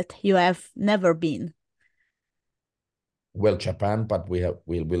travel that you have never been. Well, Japan, but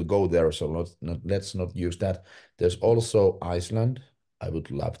we'll go there. So let's not use that. There's also Iceland. I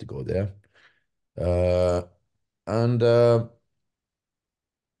would love to go there. Uh, and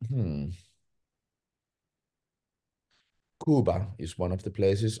hmm, Cuba is one of the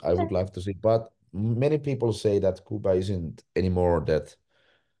places I Okay. would love to see. But many people say that Cuba isn't anymore that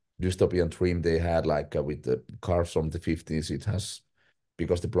dystopian dream they had, like with the cars from the 50s. It has,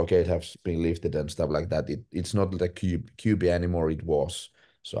 because the blockade has been lifted and stuff like that. It's not like Cuba anymore. It was.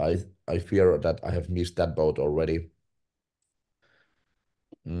 So I fear that I have missed that boat already.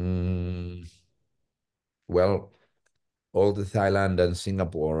 Mm, well, all the Thailand and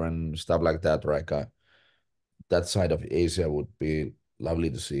Singapore and stuff like that, like that side of Asia would be lovely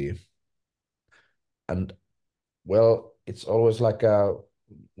to see. And well, it's always like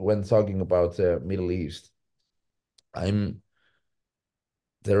when talking about the Middle East, I'm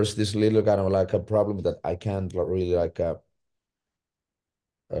there's this little kind of like a problem that I can't really like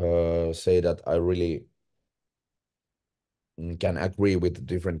say that I really can agree with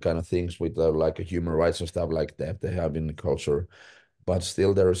different kind of things with like human rights and stuff like that they have in the culture. But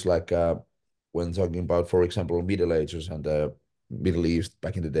still, there's like when talking about, for example, Middle Ages and the Middle East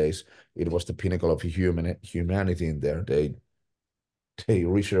back in the days, it was the pinnacle of humanity in there. They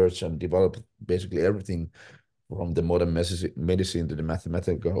researched and developed basically everything from the modern medicine to the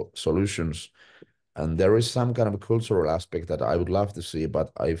mathematical solutions. And there is some kind of a cultural aspect that I would love to see,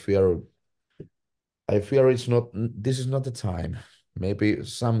 but I fear it's not. This is not the time. Maybe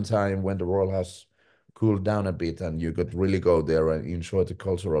sometime when the world has cooled down a bit and you could really go there and enjoy the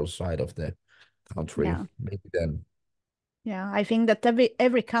cultural side of the country. Yeah, Maybe then. yeah. I think that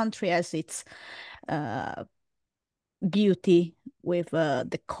every country has its uh, beauty with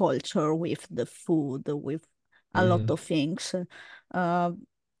the culture, with the food, with a lot Mhm. of things. Uh,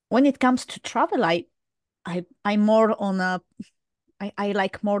 when it comes to travel, I'm more on a I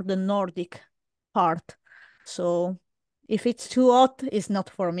like more the Nordic part. So if it's too hot, it's not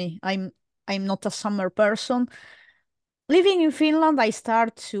for me. I'm not a summer person. Living in Finland, I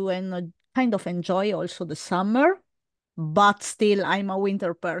start to kind of enjoy also the summer, but still I'm a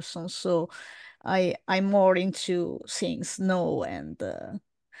winter person. So I'm more into seeing snow and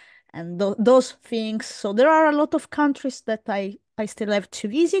those things. So there are a lot of countries that I still have to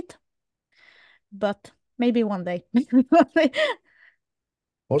visit, but maybe one day.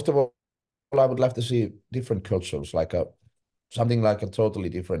 Most of all, I would love to see different cultures, like something like a totally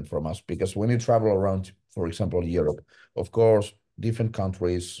different from us. Because when you travel around, for example, Europe, of course, different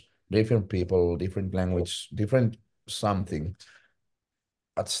countries, different people, different language, different something.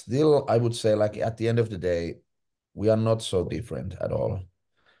 But still, I would say, like at the end of the day, we are not so different at all.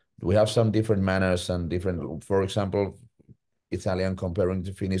 We have some different manners and different, for example, Italian comparing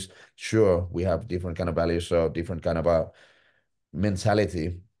to Finnish. Sure, we have different kind of values, so different kind of a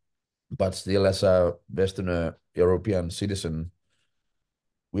mentality, but still, as a Western European citizen,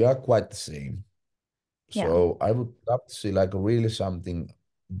 we are quite the same. Yeah, So I would love to see like really something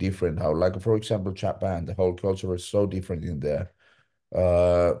different. How, like for example, Japan, the whole culture is so different in there.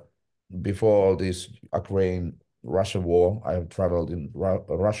 Uh, Before all this Ukraine Russia war, I have traveled in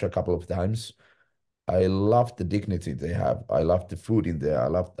Russia a couple of times. I love the dignity they have. I love the food in there. I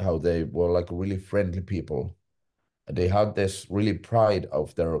love how they were like really friendly people. They had this really pride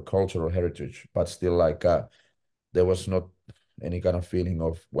of their cultural heritage, but still like there was not any kind of feeling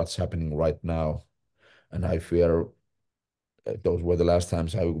of what's happening right now. And I fear those were the last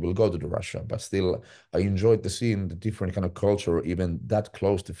times I will go to the Russia. But still, I enjoyed the seeing the different kind of culture, even that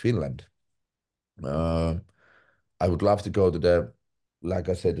close to Finland. Uh, I would love to go to the, like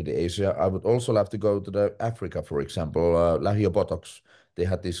I said, to the Asia. I would also love to go to the Africa, for example, Botox. They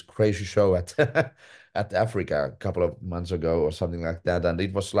had this crazy show at at Africa a couple of months ago or something like that, and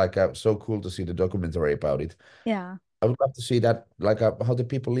it was like so cool to see the documentary about it. yeah, I would love to see that, like how the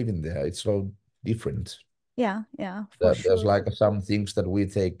people live in there. It's so different. yeah, yeah, for That there's sure. like some things that we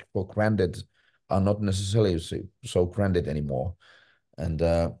take for granted are not necessarily so granted anymore. And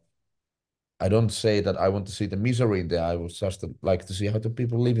I don't say that I want to see the misery in there. I would just like to see how the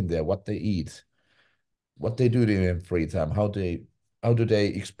people live in there, what they eat, what they do in their free time, how do they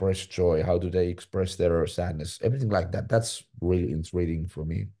express joy, how do they express their sadness, everything like that. That's really intriguing for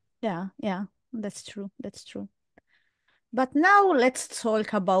me. Yeah, yeah, that's true. That's true. But now let's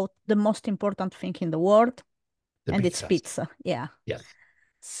talk about the most important thing in the world, The and it's pizzas. pizza. Yeah. Yes.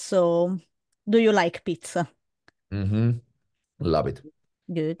 So, do you like pizza? Mm-hmm. Love it.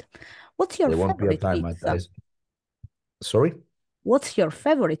 Good. What's your There won't be a favorite time pizza? sorry. What's your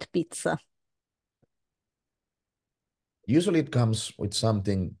favorite pizza? Usually it comes with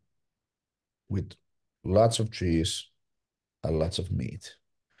something with lots of cheese and lots of meat,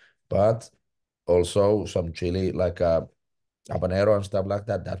 but also some chili like habanero and stuff like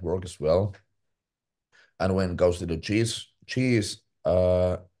that. That works as well. And when it goes to the cheese,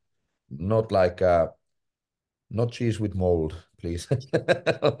 not like not cheese with mold, please.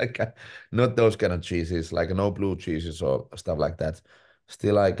 Like not those kind of cheeses, like no blue cheeses or stuff like that.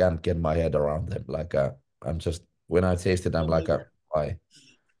 Still, I can't get my head around them. Like I'm just when I taste it, Me I'm like, neither. why,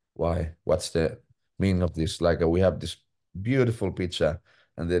 why? What's the meaning of this? Like we have this beautiful pizza,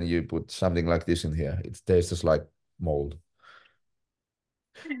 and then you put something like this in here. It tastes like mold.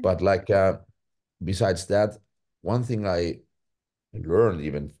 But like besides that, one thing I learned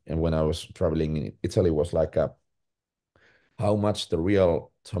even and when I was traveling in Italy was like how much the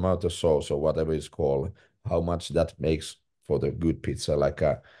real tomato sauce or whatever it's called, how much that makes for the good pizza. Like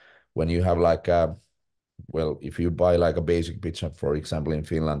when you have like well, if you buy like a basic pizza, for example, in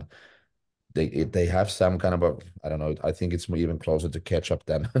Finland, they have some kind of a I don't know. I think it's even closer to ketchup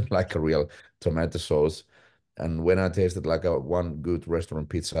than like a real tomato sauce. And when I tasted like a one good restaurant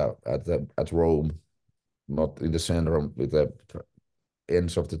pizza at Rome, not in the center with the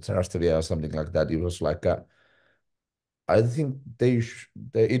ends of the Trattoria or something like that, it was like a I think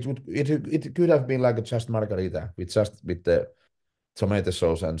it could have been like a just margarita with the tomato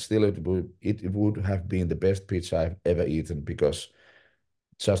sauce, and still it would have been the best pizza I've ever eaten because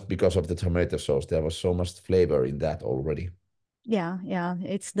just because of the tomato sauce, there was so much flavor in that already. Yeah, yeah.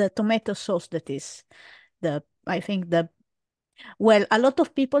 It's the tomato sauce that is I think well, a lot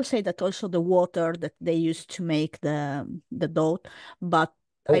of people say that also the water that they use to make the dough, but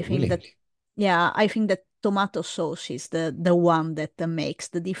I Oh, think really? that yeah, I think that tomato sauce is the one that makes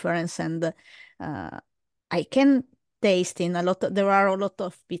the difference, and I can taste in a lot of, there are a lot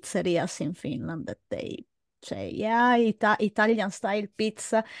of pizzerias in Finland that they say, yeah, Italian style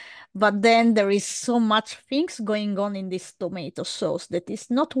pizza, but then there is so much things going on in this tomato sauce that is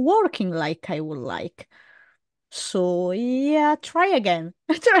not working like I would like. So yeah, try again.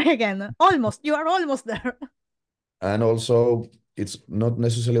 Try again. Almost. You are almost there. And also, it's not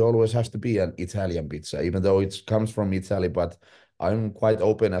necessarily always has to be an Italian pizza, even though it comes from Italy. But I'm quite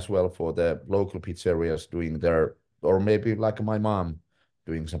open as well for the local pizzerias doing their, or maybe like my mom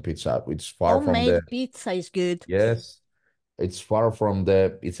doing some pizza. It's far from the, Homemade pizza is good. yes, it's far from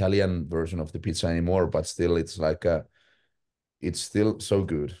the Italian version of the pizza anymore, but still, it's like it's still so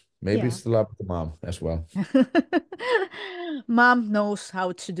good. Maybe it's Yeah. still up to mom as well. Mom knows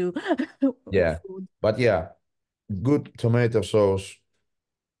how to do Yeah, food. but yeah, good tomato sauce,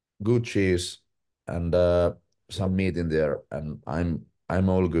 good cheese, and some meat in there, and I'm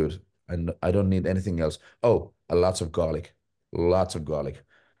all good, and I don't need anything else. Oh, lots of garlic, lots of garlic.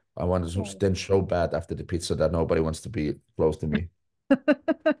 I want to Yeah. stench so bad after the pizza that nobody wants to be close to me.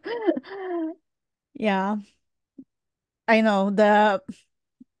 Yeah, I know the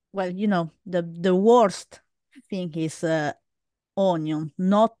worst thing is onion,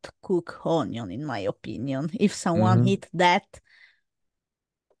 not cook onion, in my opinion. If someone Hmm. eat that,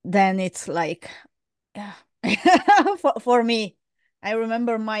 then it's like, yeah. For me, I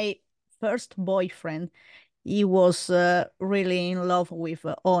remember my first boyfriend. He was really in love with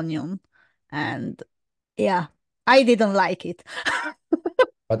onion, and yeah, I didn't like it.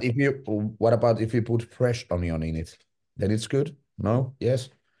 But what about if you put fresh onion in it? Then it's good? No? Yes?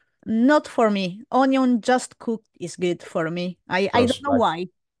 Not for me. Onion just cooked is good for me. I don't Because know like why.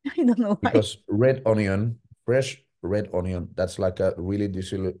 I don't know why. because red onion, fresh red onion, that's like a really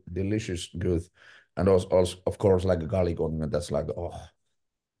delicious good. And also of course like a garlic onion, that's like oh,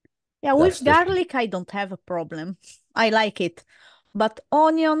 Yeah, with that's the garlic I don't have a problem. I like it. But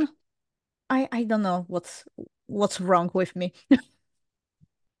onion, I don't know what's wrong with me.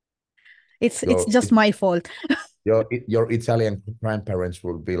 It's your just my fault. your Italian grandparents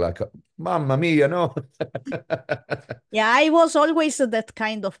would be like, Mamma mia, no. Yeah, I was always that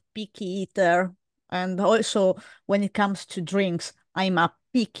kind of picky eater. And also, when it comes to drinks, I'm a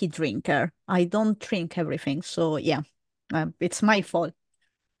picky drinker. I don't drink everything. So, yeah, it's my fault.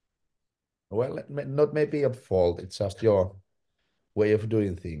 Well, not maybe a fault. It's just your way of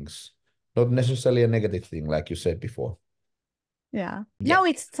doing things. Not necessarily a negative thing, like you said before. Yeah. Yeah. Now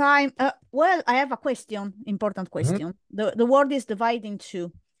it's time. Well, I have a question, important Mhm. question. The world is divided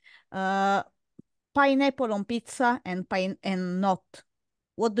into uh, pineapple on pizza and pine and not.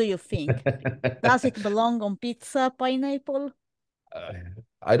 What do you think? Does it belong on pizza, pineapple? Uh,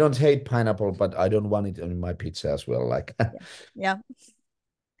 I don't hate pineapple, but I don't want it on my pizza as well. Like Yeah. Yeah.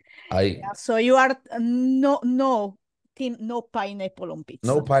 I Yeah. So you are no team no pineapple on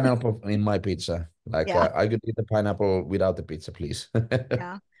no pizza. pineapple in my pizza. Like Yeah. I could eat the pineapple without the pizza, please.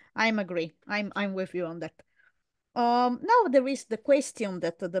 Yeah. I'm agree. I'm with you on that. Now there is the question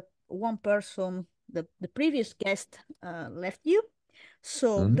that the one person, the previous guest, left you.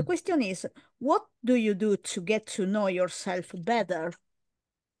 So the Mhm. question is, what do you do to get to know yourself better?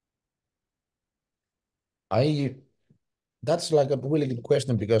 I that's like a really good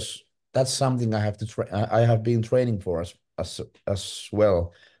question because that's something I have to try. I have been training for as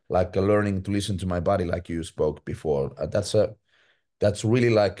well, like learning to listen to my body, like you spoke before. That's really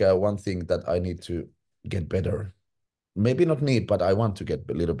like one thing that I need to get better. Maybe not need, but I want to get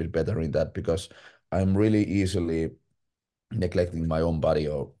a little bit better in that because I'm really easily neglecting my own body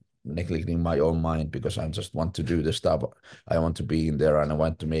or neglecting my own mind because I just want to do the stuff. I want to be in there and I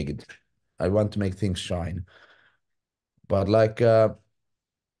want to make it. I want to make things shine. But like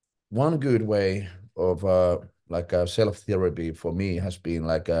one good way of like self-therapy for me has been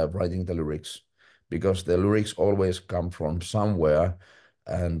like writing the lyrics because the lyrics always come from somewhere,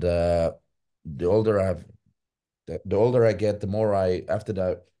 and the older I've the older I get, the more I after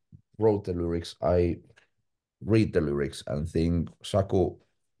that wrote the lyrics, I read the lyrics and think, Saku,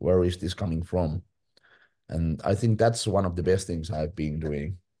 where is this coming from? And I think that's one of the best things I've been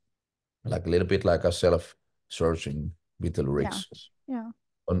doing, like a little bit like a self-searching with the Yeah. lyrics. Yeah.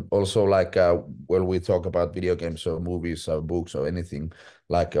 And also like when we talk about video games or movies or books or anything,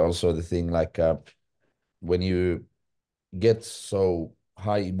 like also the thing like when you get so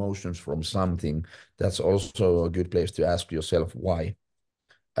high emotions from something, that's also a good place to ask yourself why.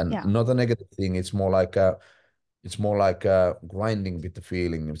 And Yeah. not a negative thing. It's more like grinding with the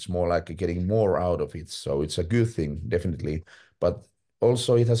feeling. It's more like getting more out of it. So it's a good thing, definitely. But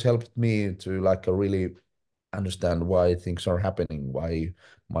also it has helped me to like really understand why things are happening, why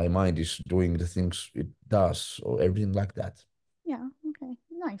my mind is doing the things it does, or everything like that. Yeah. Okay.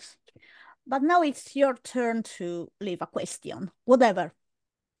 Nice. But now it's your turn to leave a question, whatever.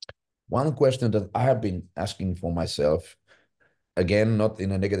 One question that I have been asking for myself, again, not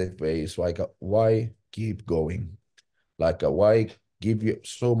in a negative way, is like, why keep going? Like, why give you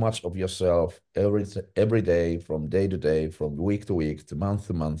so much of yourself every day, from day to day, from week to week, to month?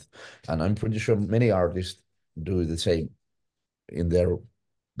 And I'm pretty sure many artists do the same in their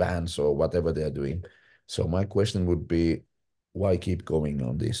bands or whatever they're doing. So my question would be, why keep going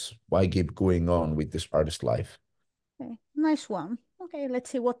on this? Why keep going on with this artist life? Okay. Nice one. Okay, let's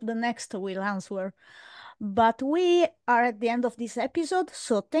see what the next will answer. But we are at the end of this episode,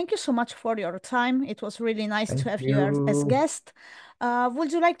 so thank you so much for your time. It was really nice to Thank have you as you. guest.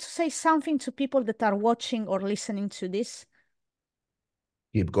 Would you like to say something to people that are watching or listening to this?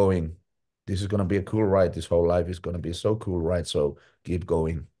 Keep going. This is gonna be a cool ride. This whole life is gonna be so cool ride. So keep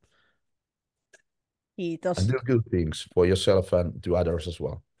going and Kiitos. do good things for yourself and to others as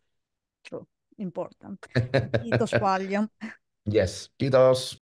well. True. Important. Kiitos paljon. Yes. Kiitos.